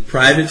 in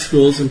private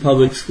schools and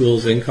public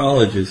schools and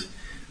colleges,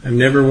 I've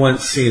never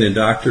once seen a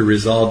Dr.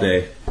 Rizal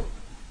Day.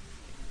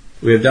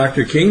 We have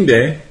Dr. King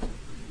Day,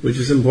 which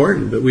is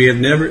important, but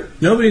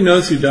nobody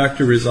knows who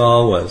Dr.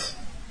 Rizal was.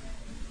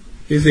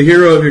 He's the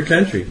hero of your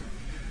country.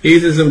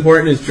 He's as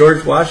important as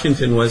George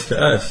Washington was to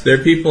us. There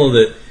are people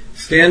that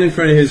stand in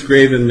front of his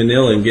grave in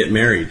Manila and get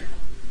married.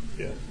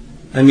 Yes.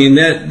 I mean,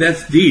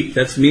 that's deep,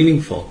 that's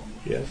meaningful.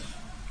 Yes.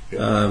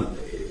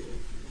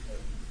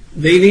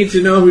 They need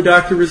to know who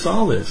Dr.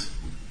 Rizal is.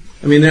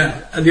 I mean,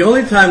 the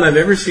only time I've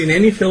ever seen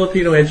any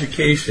Filipino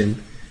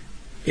education,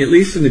 at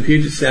least in the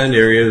Puget Sound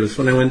area, was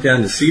when I went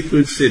down to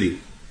Seafood City.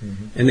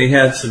 Mm-hmm. And they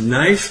had some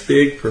nice,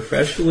 big,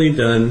 professionally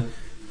done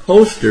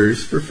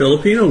posters for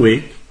Filipino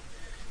Week.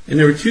 And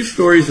there were two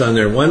stories on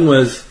there. One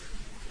was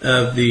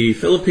of the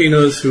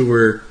Filipinos who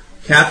were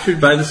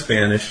captured by the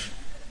Spanish,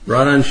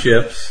 brought on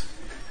ships,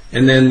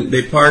 and then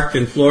they parked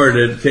in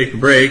Florida to take a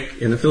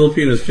break, and the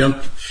Filipinos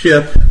jumped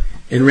ship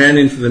and ran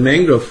into the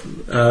mango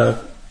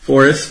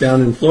forest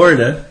down in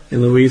Florida,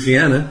 in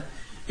Louisiana,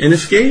 and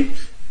escaped.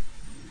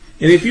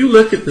 And if you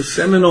look at the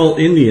Seminole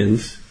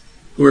Indians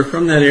who are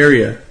from that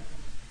area,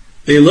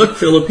 they look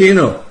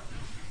Filipino.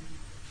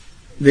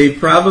 They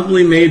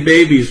probably made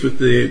babies with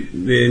the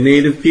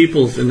native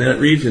peoples in that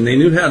region. They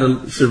knew how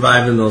to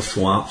survive in those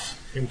swamps.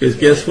 Because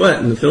guess what?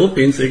 In the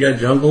Philippines, they got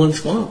jungle and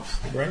swamps.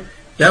 Right.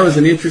 That was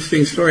an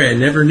interesting story. I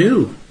never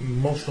knew.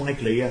 Most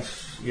likely,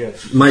 yes.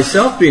 Yes.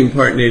 Myself being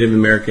part Native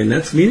American,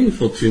 that's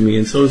meaningful to me,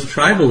 and so is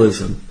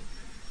tribalism.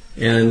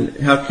 And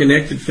how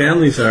connected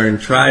families are,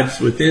 and tribes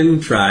within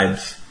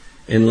tribes,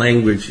 and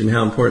language, and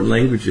how important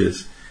language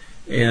is.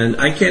 And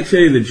I can't tell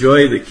you the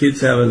joy that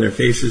kids have on their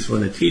faces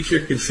when a teacher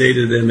can say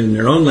to them in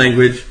their own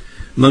language,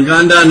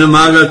 Maganda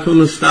namaga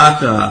kumusta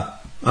ka?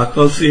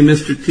 Ako si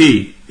Mr.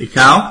 T.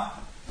 Ikaw?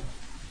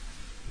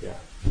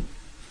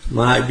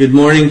 Yeah. Good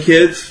morning,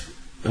 kids.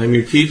 I'm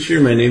your teacher.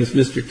 My name is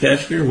Mr.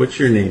 Teschner. What's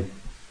your name?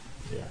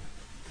 Yeah.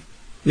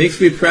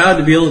 Makes me proud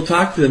to be able to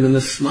talk to them, and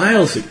the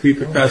smiles that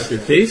creep across their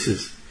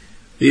faces.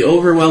 The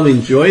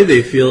overwhelming joy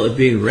they feel of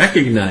being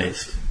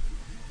recognized,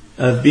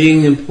 of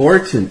being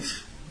important.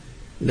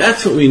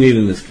 That's what we need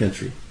in this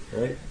country.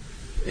 Right.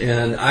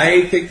 And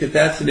I think that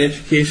that's an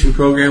education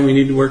program we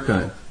need to work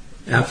on.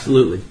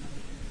 Absolutely.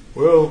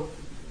 Well,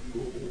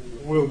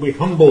 we'll be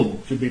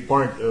humbled to be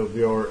part of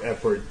your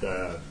effort,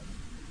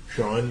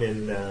 Sean,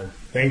 and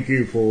thank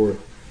you for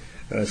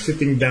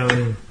sitting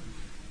down,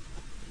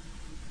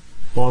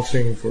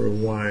 pausing for a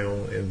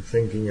while, and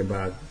thinking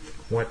about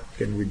what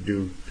can we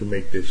do to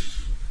make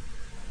this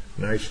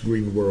nice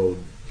green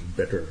world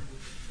better.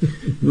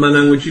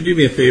 Manang, would you do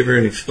me a favor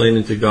and explain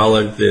in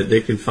Tagalog that they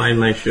can find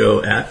my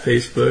show at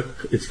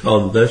Facebook? It's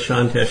called The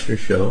Sean Teschner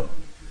Show.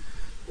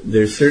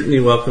 They're certainly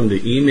welcome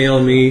to email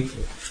me,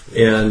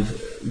 and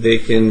they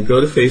can go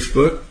to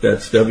Facebook.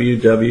 That's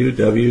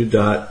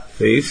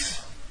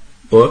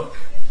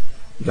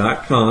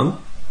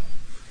www.facebook.com,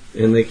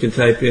 and they can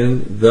type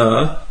in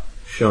The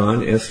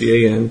Sean,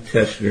 S-E-A-N,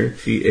 Teschner,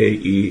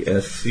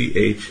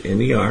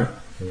 T-A-E-S-C-H-N-E-R,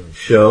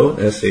 Show,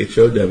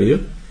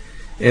 S-H-O-W.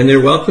 And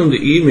they're welcome to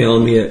email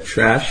me at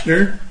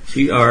Trashner,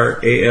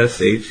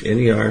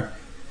 T-R-A-S-H-N-E-R,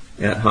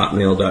 at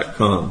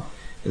hotmail.com.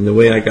 And the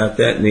way I got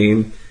that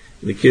name,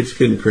 the kids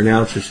couldn't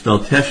pronounce or spell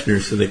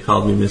Teschner, so they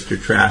called me Mr.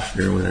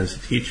 Trashner when I was a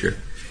teacher.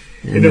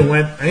 And you know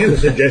what? I have a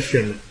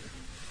suggestion.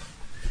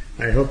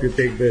 I hope you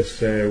take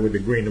this with a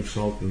grain of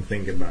salt and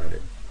think about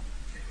it.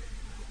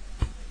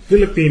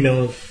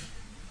 Filipinos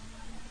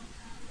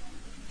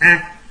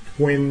act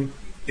when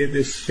it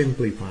is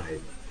simplified.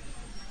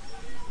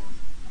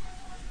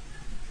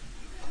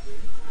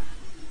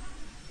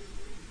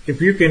 If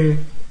you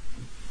can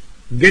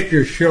get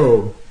your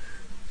show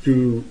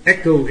to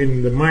echo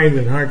in the minds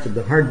and hearts of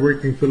the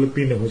hardworking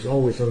Filipino who's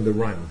always on the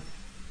run,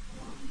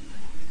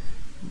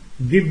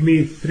 give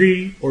me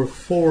 3 or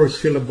 4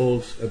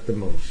 syllables at the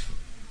most.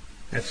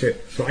 That's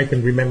it, so I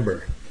can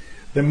remember.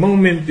 The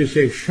moment you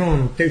say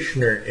Sean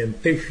Teschner, and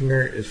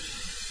Teschner is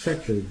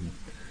such a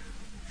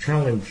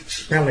challenge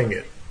spelling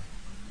it,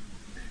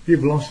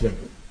 you've lost them.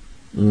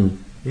 In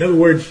other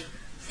words,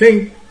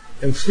 think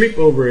and sleep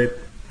over it.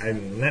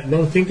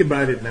 Don't think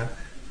about it now.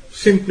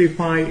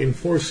 Simplify in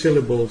 4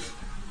 syllables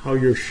how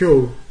your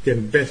show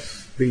can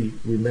best be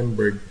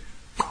remembered.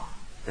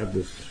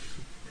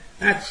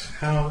 That's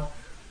how.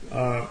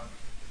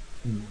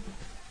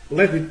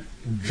 Let it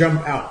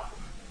jump out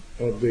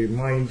of the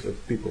minds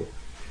of people.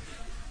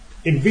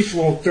 In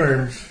visual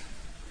terms,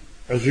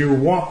 as you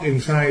walk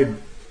inside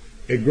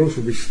a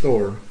grocery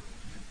store,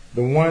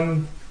 the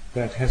one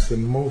that has the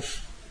most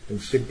in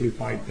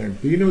simplified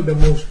terms. Do you know the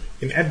most,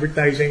 in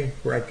advertising,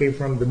 where I came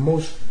from, the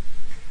most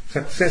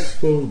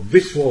successful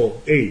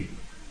visual aid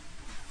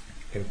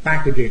and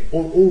packaging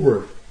all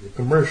over the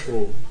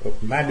commercial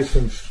of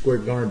Madison Square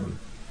Garden?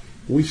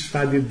 We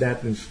studied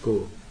that in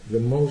school.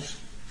 The most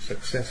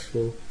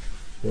successful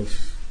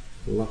was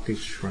Lucky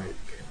Strike.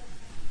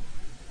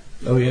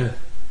 oh yeah,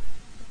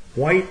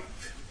 White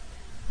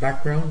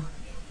background,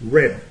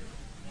 red.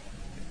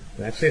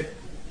 That's it.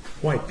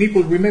 White.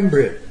 People remember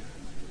it.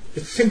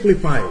 It's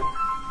simplified.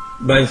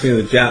 reminds me of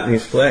the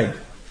Japanese flag.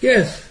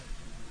 Yes.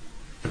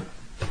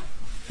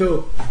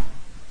 So,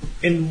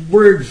 in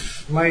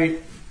words, my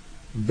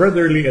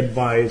brotherly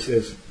advice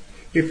is,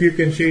 if you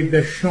can say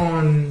the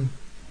Sean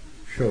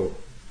Show.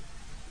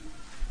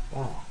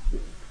 Wow.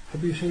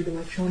 Have you said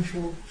about Sean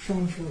Show?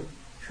 Sean Show.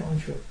 Sean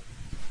Show.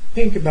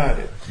 Think about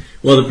it.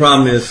 Well, the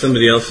problem is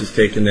somebody else has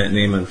taken that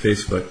name on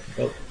Facebook.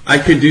 Well, I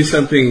could do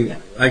something.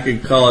 I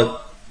could call it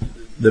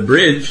The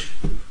Bridge.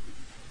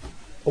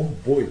 oh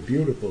boy,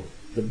 beautiful.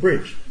 The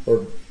Bridge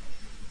or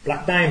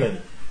Black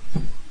Diamond.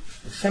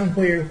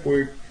 Somewhere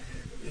where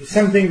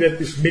something that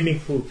is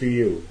meaningful to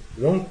you.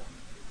 Don't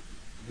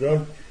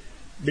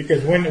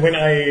because when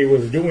I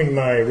was doing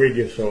my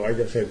radio show, I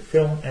just said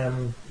Film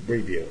and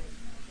Radio.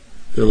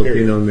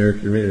 Filipino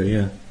American Radio,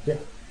 yeah. Yeah.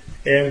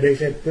 And they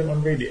said Film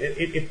and Radio.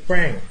 It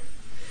rang.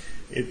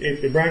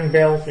 It rang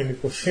bells and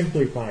it was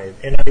simplified.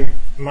 And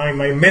my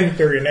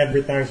mentor in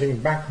advertising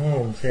back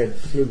home said,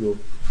 Slugo,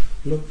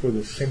 look for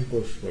the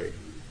simplest way.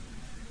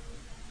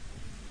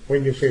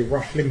 When you say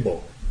Rush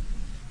Limbaugh,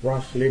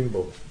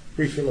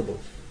 3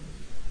 syllables.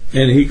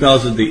 And he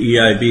calls it the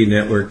EIB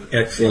Network,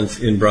 Excellence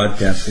in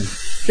Broadcasting.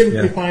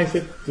 Simplifies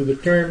it to the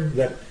term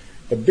that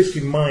a busy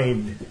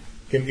mind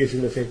can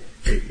easily say,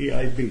 hey,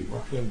 EIB,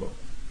 Rush Limbaugh.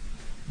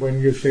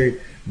 When you say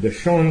the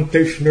Sean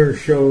Teschner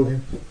Show,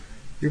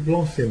 you've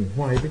lost him.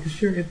 Why?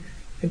 Because you're in.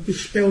 And to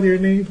spell your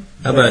name.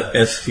 How about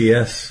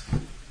STS?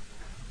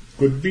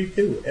 Could be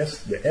too.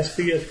 The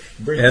STS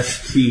bridge.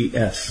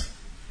 STS.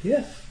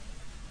 Yes.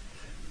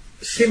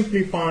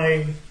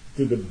 Simplify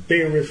to the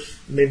barest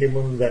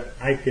minimum that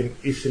I can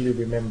easily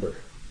remember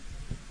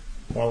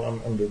while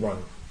I'm on the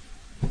run.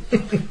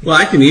 Well,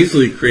 I can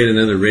easily create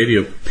another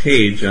radio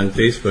page on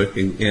Facebook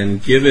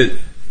and give it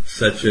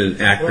such an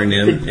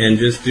acronym and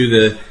just do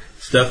the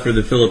stuff for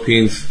the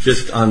Philippines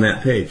just on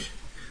that page.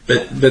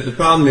 But the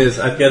problem is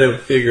I've got to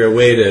figure a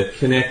way to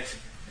connect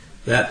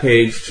that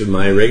page to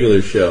my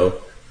regular show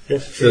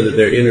so that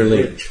they're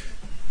interlinked.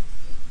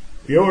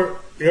 Your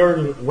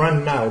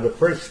run now, the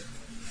first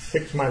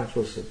 6 months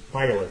was a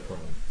pilot run.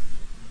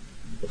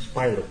 It was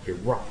pilot, you're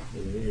rough.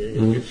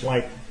 It's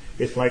like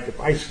if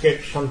I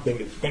sketch something,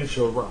 it's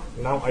pencil rough.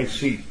 Now I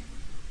see.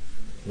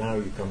 Now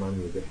you come on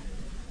with it.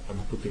 I'm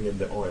putting in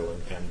the oil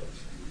and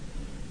canvas.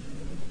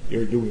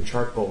 you're doing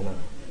charcoal now,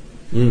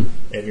 Mm.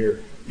 and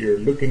you're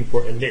looking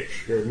for a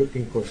niche. You're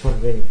looking for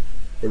something,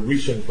 a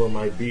reason for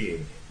my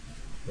being,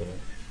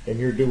 and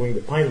you're doing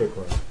the pilot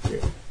run.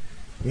 Yeah.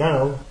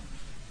 Now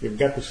you've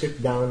got to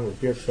sit down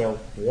with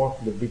yourself,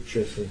 walk the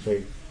beaches, and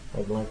say,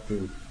 "I'd like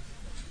to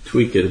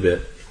Tweak it a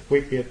bit.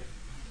 tweak it,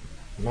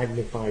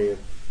 magnify it,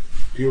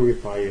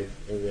 purify it,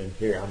 and then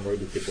here I'm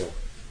ready to go.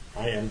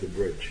 I am the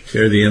bridge."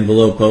 Tear the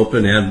envelope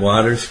open, add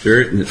water,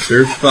 stir it, and it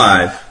serves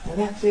 5. And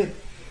that's it.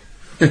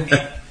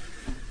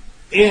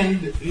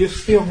 And you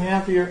still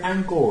have your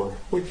anchor,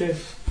 which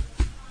is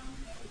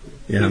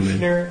Yeah, man.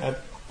 listener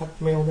at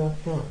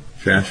hotmail.com.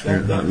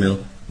 Trashner at Hot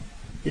Mill.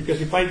 Because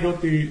if I go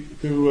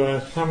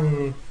to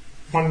some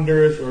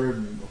funders or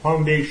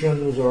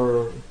foundations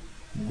or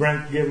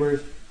grant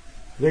givers,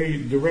 they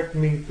direct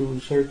me to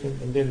certain,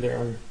 and then there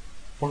are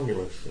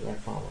formulas that I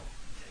follow.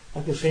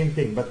 That's the same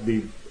thing, but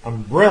the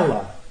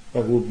umbrella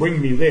that will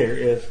bring me there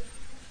is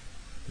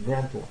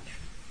Grant Watch.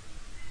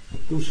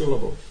 2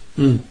 syllables.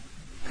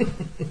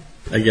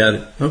 I got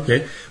it.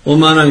 Okay. Well,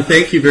 Manang,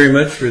 thank you very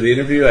much for the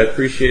interview. I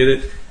appreciate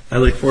it. I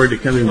look forward to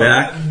coming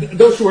back.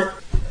 Those were,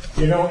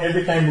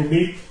 every time we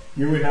meet,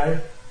 you and I,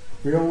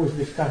 we always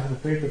discuss the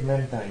fate of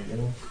mankind,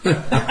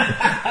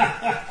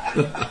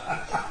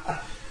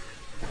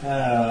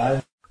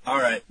 All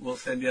right. We'll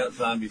send you out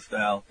zombie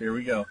style. Here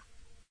we go.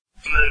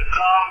 The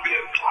zombie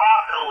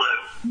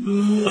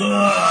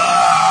apocalypse.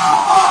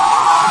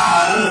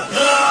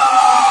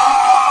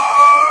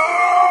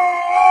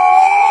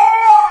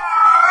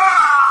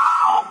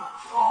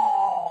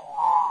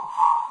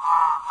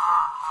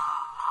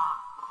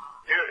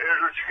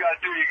 Here's what you gotta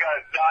do. You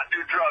gotta not do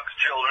drugs,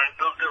 children.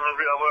 Those different,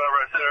 whatever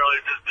I said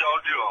earlier, just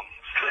don't do them.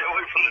 Stay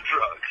away from the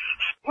drugs.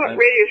 What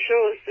radio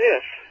show is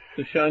this?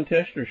 The Sean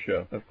Teschner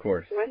Show, of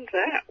course. When's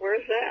that?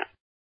 Where's that?